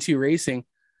 22 Racing,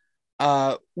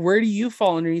 where do you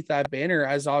fall underneath that banner?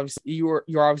 As obviously you're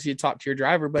obviously a top tier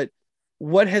driver, but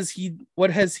what has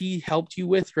he helped you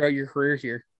with throughout your career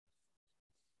here?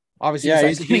 Obviously, yeah,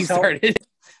 he's started.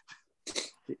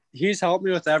 He's helped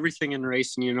me with everything in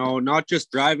racing, you know, not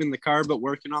just driving the car, but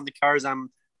working on the cars.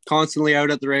 I'm constantly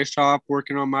out at the race shop,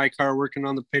 working on my car, working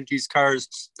on the Pinty's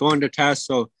cars, going to test.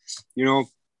 So, you know,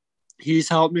 he's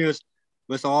helped me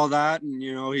with all that. And,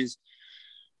 you know,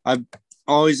 I've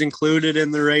always included in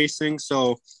the racing.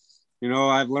 So, you know,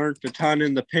 I've learned a ton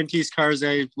in the Pinty's cars.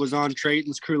 I was on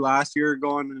Trayton's crew last year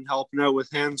going and helping out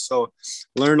with him. So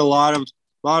learned a lot of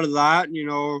that. And, you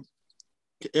know,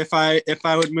 if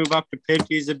I would move up to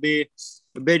Pinty's, it'd be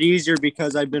a bit easier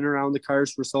because I've been around the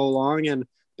cars for so long and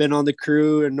been on the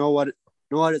crew and know what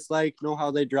it's like, know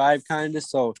how they drive kind of.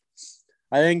 So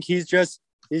I think he's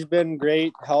been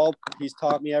great help. He's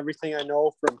taught me everything I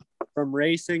know from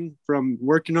racing, from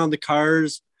working on the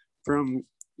cars, from,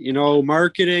 you know,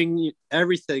 marketing,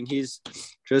 everything. He's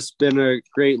just been a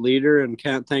great leader, and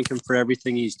can't thank him for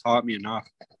everything he's taught me enough.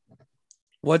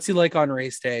 What's he like on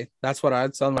race day? That's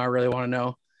something I really want to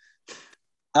know.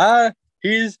 I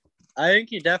think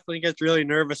he definitely gets really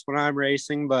nervous when I'm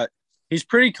racing, but he's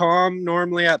pretty calm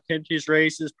normally at Pinty's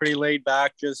races, pretty laid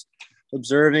back, just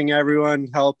observing everyone,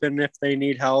 helping if they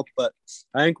need help. But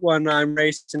I think when I'm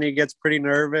racing, he gets pretty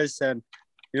nervous, and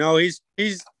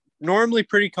he's normally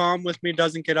pretty calm with me,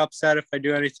 doesn't get upset if I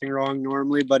do anything wrong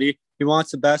normally, but he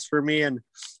wants the best for me, and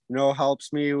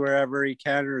helps me wherever he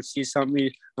can, or sees something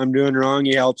I'm doing wrong,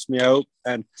 he helps me out.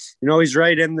 And he's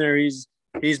right in there. He's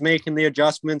making the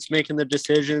adjustments, making the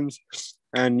decisions,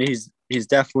 and he's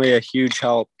definitely a huge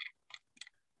help.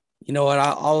 You know what?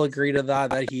 I'll agree to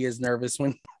that he is nervous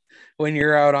when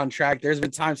you're out on track. There's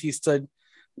been times he stood,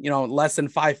 less than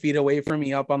 5 feet away from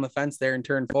me up on the fence there in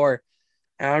turn 4.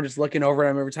 And I'm just looking over at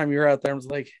him every time you're out there. I'm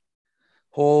just like,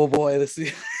 oh boy, this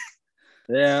is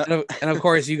yeah. And of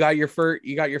course you got your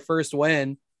first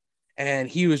win, and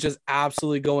he was just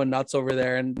absolutely going nuts over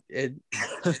there, and it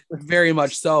very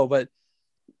much so. But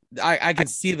I could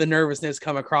see the nervousness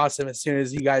come across him as soon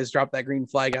as you guys dropped that green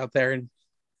flag out there, and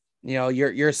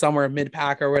you're somewhere mid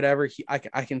pack or whatever. I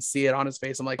can see it on his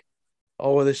face. I'm like,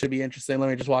 oh, this should be interesting. Let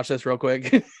me just watch this real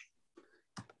quick.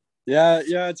 Yeah,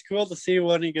 it's cool to see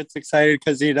when he gets excited,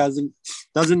 because he doesn't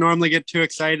normally get too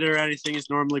excited or anything. He's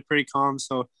normally pretty calm.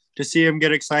 So to see him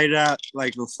get excited at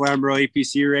like the Flamborough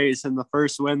APC race and the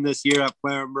first win this year at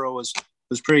Flamborough was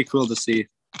pretty cool to see.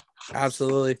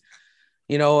 Absolutely.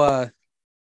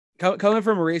 Coming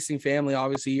from a racing family,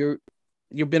 obviously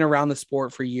you've been around the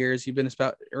sport for years. You've been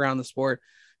around the sport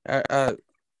to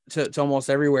almost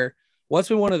everywhere. What's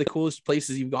been one of the coolest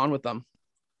places you've gone with them?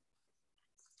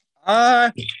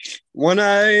 In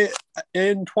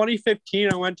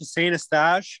 2015, I went to Saint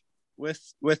Eustache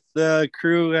with the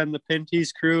crew and the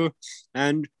Pinty's crew,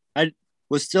 and I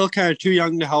was still kind of too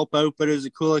young to help out, but it was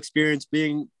a cool experience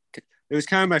it was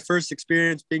kind of my first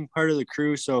experience being part of the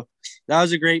crew. So that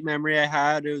was a great memory I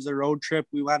had. It was a road trip.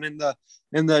 We went in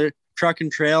the truck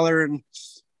and trailer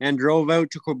and drove out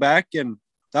to Quebec, and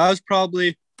that was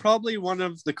probably one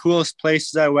of the coolest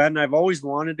places I went. I've always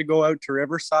wanted to go out to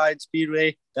Riverside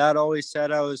Speedway. Dad always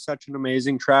said I was such an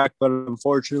amazing track, but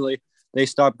unfortunately they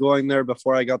stopped going there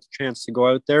before I got the chance to go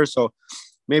out there. So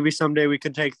maybe someday we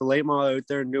could take the late model out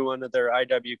there and do one of their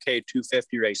IWK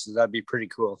 250 races. That'd be pretty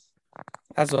cool.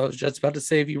 That's what I was just about to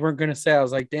say. If you weren't going to say, I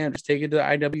was like, damn, just take it to the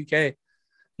IWK.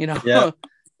 Yeah.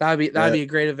 that'd be a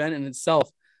great event in itself.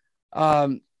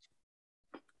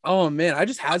 Oh man, I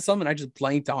just had something. I just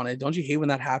blanked on it. Don't you hate when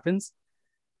that happens?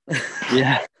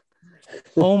 Yeah.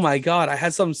 Oh my God. I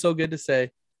had something so good to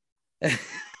say.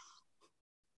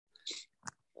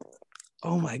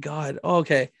 Oh my God. Oh,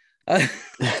 okay.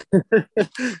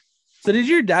 So was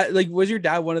your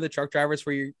dad one of the truck drivers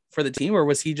for the team,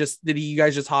 or did you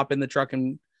guys just hop in the truck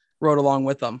and rode along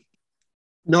with them?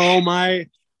 No, my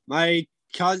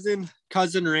cousin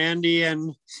Randy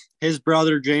and his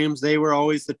brother James, they were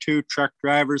always the two truck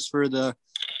drivers for the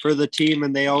team,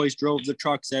 and they always drove the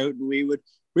trucks out, and we would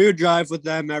drive with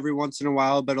them every once in a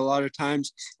while, but a lot of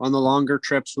times on the longer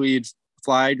trips we'd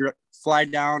fly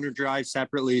down or drive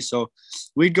separately. So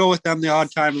we'd go with them the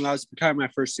odd time, and that was kind of my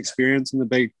first experience in the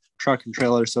big truck and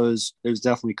trailer. So it was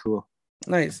definitely cool.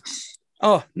 Nice.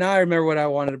 Oh, now I remember what I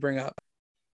wanted to bring up.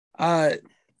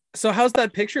 So how's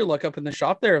that picture look up in the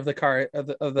shop there of the car of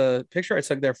the picture I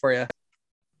took there for you?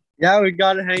 Yeah, we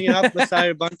got it hanging up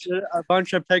beside a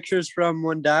bunch of pictures from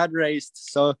when Dad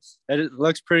raced. So it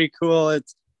looks pretty cool.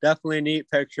 It's definitely a neat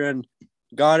picture, and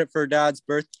got it for Dad's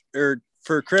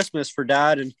for Christmas for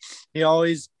Dad, and he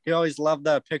always loved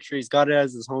that picture. He's got it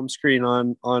as his home screen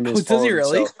on his phone. Does he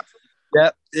really? So,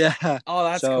 yep. Yeah. Oh,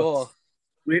 that's cool.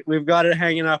 We've got it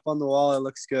hanging up on the wall. It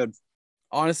looks good.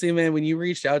 Honestly, man, when you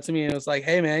reached out to me and it was like,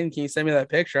 hey man, can you send me that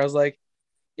picture? I was like,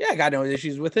 yeah, I got no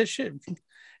issues with it. Shit.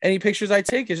 Any pictures I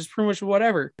take is just pretty much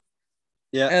whatever.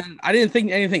 Yeah. And I didn't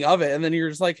think anything of it. And then you're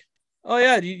just like, oh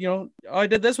yeah, I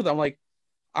did this with them. I'm like,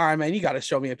 all right, man, you got to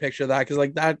show me a picture of that. Cause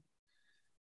like that,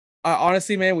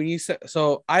 honestly, man, when you said,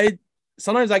 so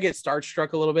sometimes I get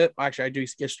starstruck a little bit. Actually, I do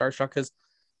get starstruck because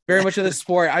very much of this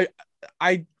sport,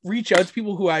 I reach out to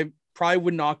people who I probably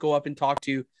would not go up and talk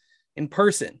to in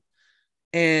person.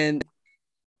 And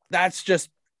that's just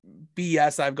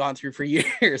BS I've gone through for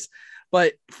years.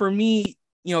 But for me,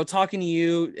 talking to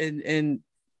you and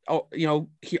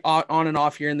on and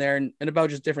off here and there and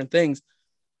about just different things.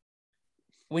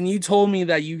 When you told me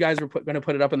that you guys were going to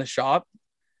put it up in the shop,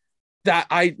 that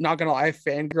I not going to lie, I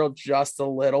fangirled just a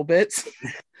little bit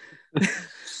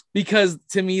because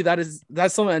to me, that's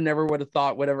something I never would have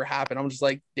thought would ever happen. I'm just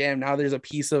like, damn, now there's a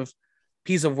piece of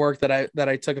piece of work that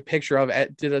I took a picture of,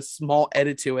 did a small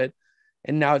edit to it,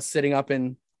 and now it's sitting up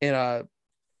in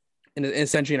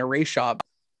essentially in a race shop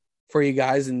for you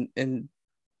guys. And dude,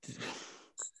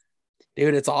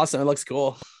 it's awesome. It looks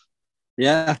cool.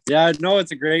 Yeah, no,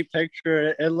 it's a great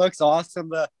picture. It looks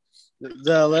awesome.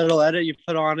 The little edit you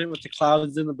put on it with the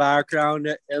clouds in the background,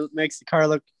 it makes the car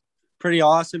look pretty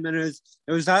awesome. And it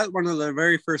was at one of the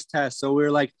very first tests, so we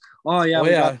were like, oh yeah, we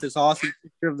got this awesome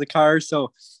picture of the car.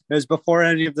 So it was before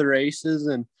any of the races,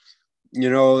 and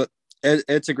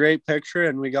it's a great picture,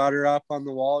 and we got her up on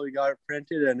the wall. We got it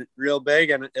printed and real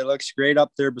big, and it looks great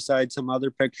up there beside some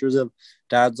other pictures of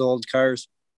Dad's old cars.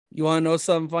 You want to know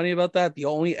something funny about that? The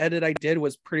only edit I did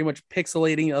was pretty much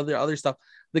pixelating other stuff.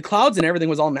 The clouds and everything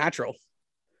was all natural.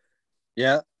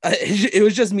 Yeah. It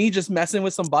was just me just messing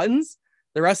with some buttons.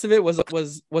 The rest of it was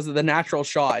the natural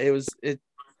shot. I was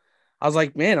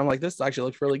like, man, this actually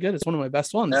looks really good. It's one of my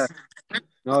best ones. Yeah.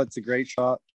 No, it's a great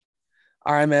shot.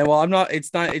 All right, man. Well,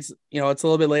 it's a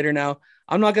little bit later now.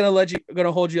 I'm not going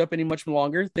to hold you up any much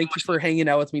longer. Thank you for hanging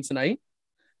out with me tonight.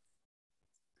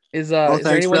 Is there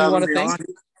anyone you want to thank?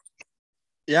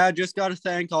 Yeah, I just got to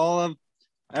thank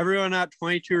everyone at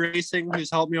 22 Racing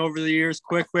who's helped me over the years.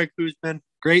 Quick, who's been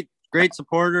great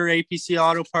supporter. APC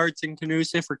Auto Parts in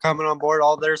Canusa for coming on board.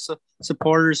 All their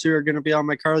supporters who are going to be on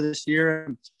my car this year.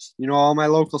 And, all my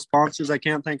local sponsors. I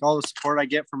can't thank all the support I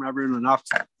get from everyone enough.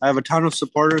 I have a ton of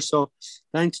supporters, so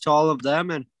thanks to all of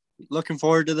them. And looking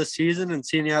forward to the season and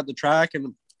seeing you at the track.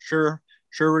 And sure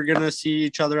we're going to see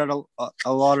each other at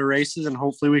a lot of races, and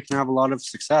hopefully we can have a lot of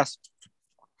success.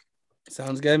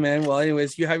 Sounds good, man. Well,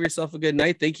 anyways, you have yourself a good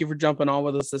night. Thank you for jumping on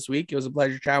with us this week. It was a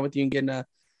pleasure chatting with you and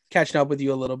catching up with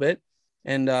you a little bit.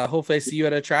 And hopefully I see you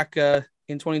at a track in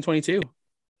 2022.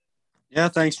 Yeah,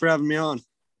 thanks for having me on.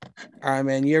 All right,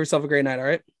 man. You have yourself a great night, all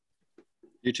right?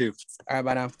 You too. All right,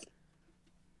 bye now.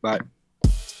 Bye.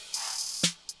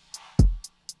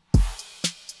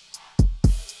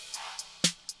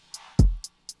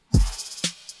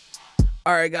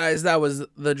 All right, guys, that was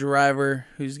the driver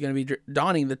who's going to be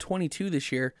donning the 22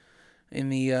 this year in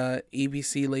the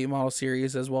ABC Late Model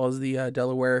Series, as well as the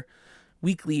Delaware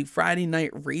Weekly Friday Night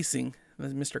Racing.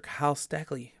 That's Mr. Kyle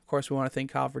Steckley. Of course, we want to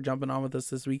thank Kyle for jumping on with us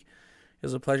this week. It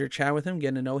was a pleasure chatting with him,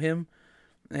 getting to know him,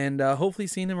 and hopefully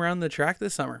seeing him around the track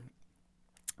this summer.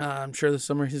 I'm sure this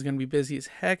summer he's going to be busy as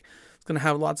heck. He's going to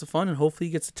have lots of fun, and hopefully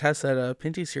he gets to test at a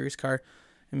Pinty Series car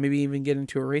and maybe even get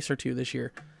into a race or two this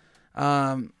year.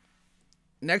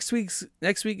 Next week,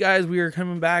 guys, we are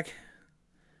coming back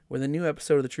with a new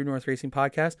episode of the True North Racing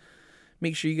Podcast.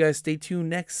 Make sure you guys stay tuned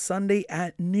next Sunday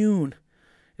at noon,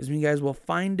 as you guys will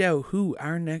find out who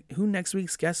next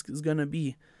week's guest is going to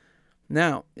be.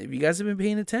 Now, if you guys have been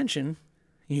paying attention,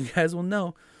 you guys will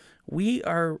know we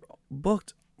are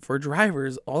booked for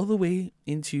drivers all the way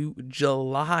into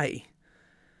July.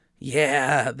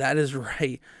 Yeah, that is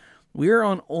right. We're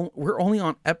only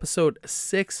on episode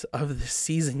 6 of the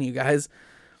season, you guys.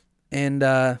 And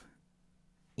I'm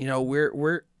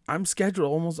scheduled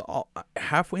almost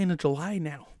halfway into July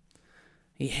now.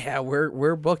 Yeah,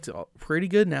 we're booked pretty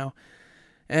good now.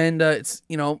 And it's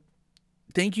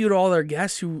thank you to all our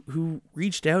guests who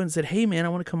reached out and said, "Hey man, I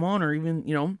want to come on," or even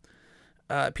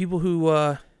people who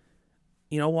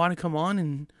want to come on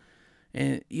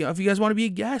and if you guys want to be a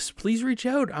guest, please reach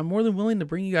out. I'm more than willing to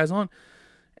bring you guys on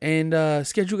and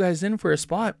schedule guys in for a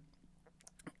spot.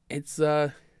 It's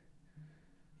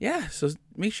yeah, so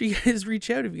make sure you guys reach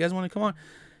out if you guys want to come on.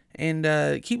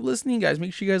 And keep listening, guys.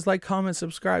 Make sure you guys like, comment,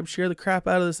 subscribe, share the crap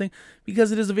out of this thing,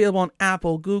 because it is available on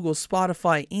Apple, Google,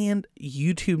 Spotify, and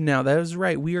YouTube now. That is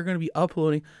right. We are going to be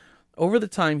uploading over the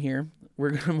time here.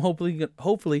 We're going to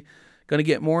hopefully going to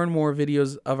get more and more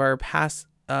videos of our past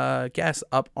guests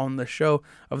up on the show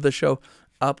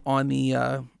up on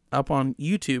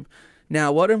YouTube.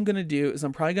 Now, what I'm going to do is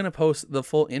I'm probably going to post the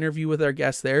full interview with our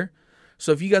guests there.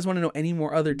 So if you guys want to know any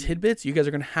more other tidbits, you guys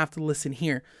are going to have to listen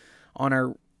here on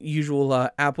our usual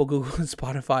Apple, Google, and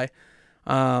Spotify.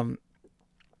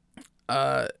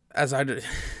 As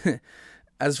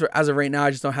of right now, I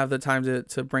just don't have the time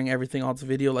to bring everything all to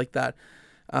video like that.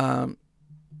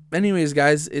 Anyways,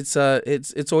 guys, it's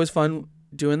always fun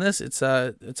doing this. It's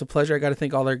a pleasure. I got to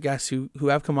thank all our guests who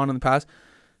have come on in the past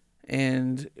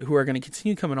and who are going to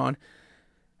continue coming on.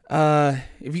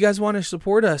 If you guys want to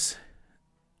support us,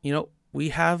 we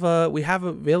have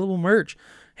available merch.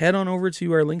 Head on over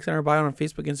to our links in our bio on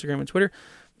Facebook, Instagram, and Twitter,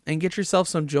 and get yourself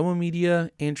some Jomo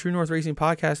Media and True North Racing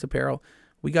Podcast apparel.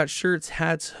 We got shirts,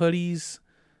 hats, hoodies,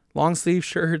 long sleeve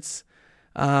shirts.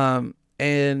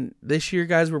 And this year,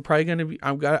 guys, we're probably going to be,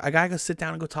 I got to go sit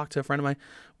down and go talk to a friend of mine.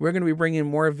 We're going to be bringing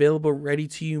more available, ready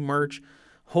to you merch.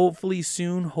 hopefully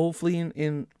soon, hopefully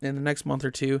in the next month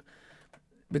or two.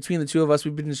 Between the two of us,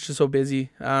 we've been just so busy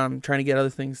trying to get other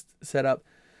things set up.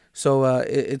 So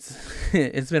it's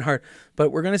it's been hard.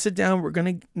 But we're going to sit down, we're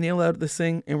going to nail out this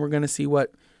thing, and we're going to see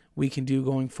what we can do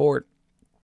going forward.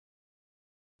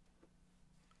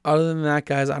 Other than that,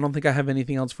 guys, I don't think I have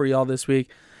anything else for y'all this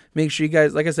week. Make sure you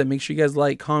guys, like I said, make sure you guys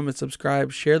like, comment,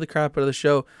 subscribe, share the crap out of the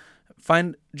show.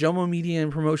 Find Jomo Media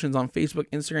and Promotions on Facebook,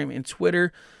 Instagram, and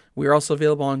Twitter. We are also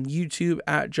available on YouTube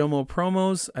at Jomo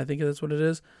Promos. I think that's what it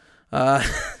is.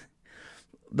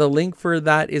 The link for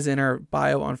that is in our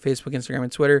bio on Facebook, Instagram,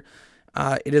 and Twitter.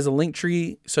 It is a link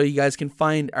tree, so you guys can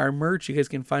find our merch. You guys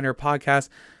can find our podcast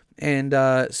and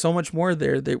so much more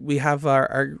there. We have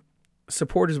our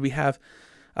supporters. We have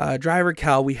Driver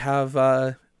Cal. We have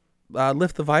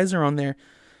Lift the Visor on there.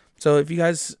 So if you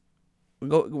guys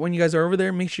when you guys are over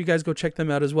there, make sure you guys go check them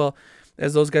out as well,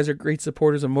 as those guys are great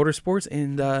supporters of motorsports.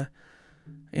 And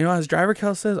as Driver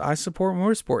Cal says, I support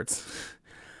motorsports.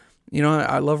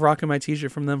 I love rocking my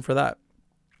t-shirt from them for that.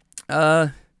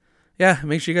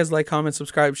 Make sure you guys like, comment,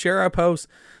 subscribe, share our posts.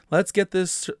 Let's get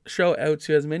this show out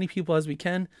to as many people as we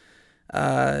can.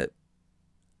 Thank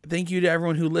you to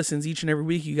everyone who listens each and every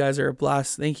week. You guys are a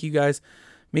blast. Thank you guys.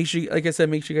 Make sure, like I said,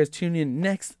 make sure you guys tune in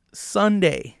next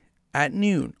Sunday at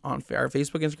noon on our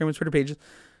Facebook, Instagram, and Twitter pages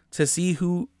to see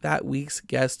who that week's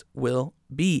guest will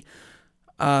be.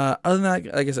 Other than that,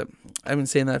 like I said, I've been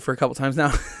saying that for a couple times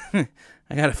now.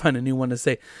 I got to find a new one to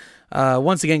say.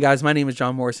 Once again, guys, my name is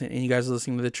John Morrison, and you guys are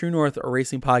listening to the True North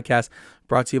Racing Podcast,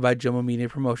 brought to you by Jomo Media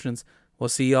Promotions. We'll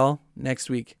see y'all next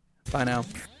week. Bye now.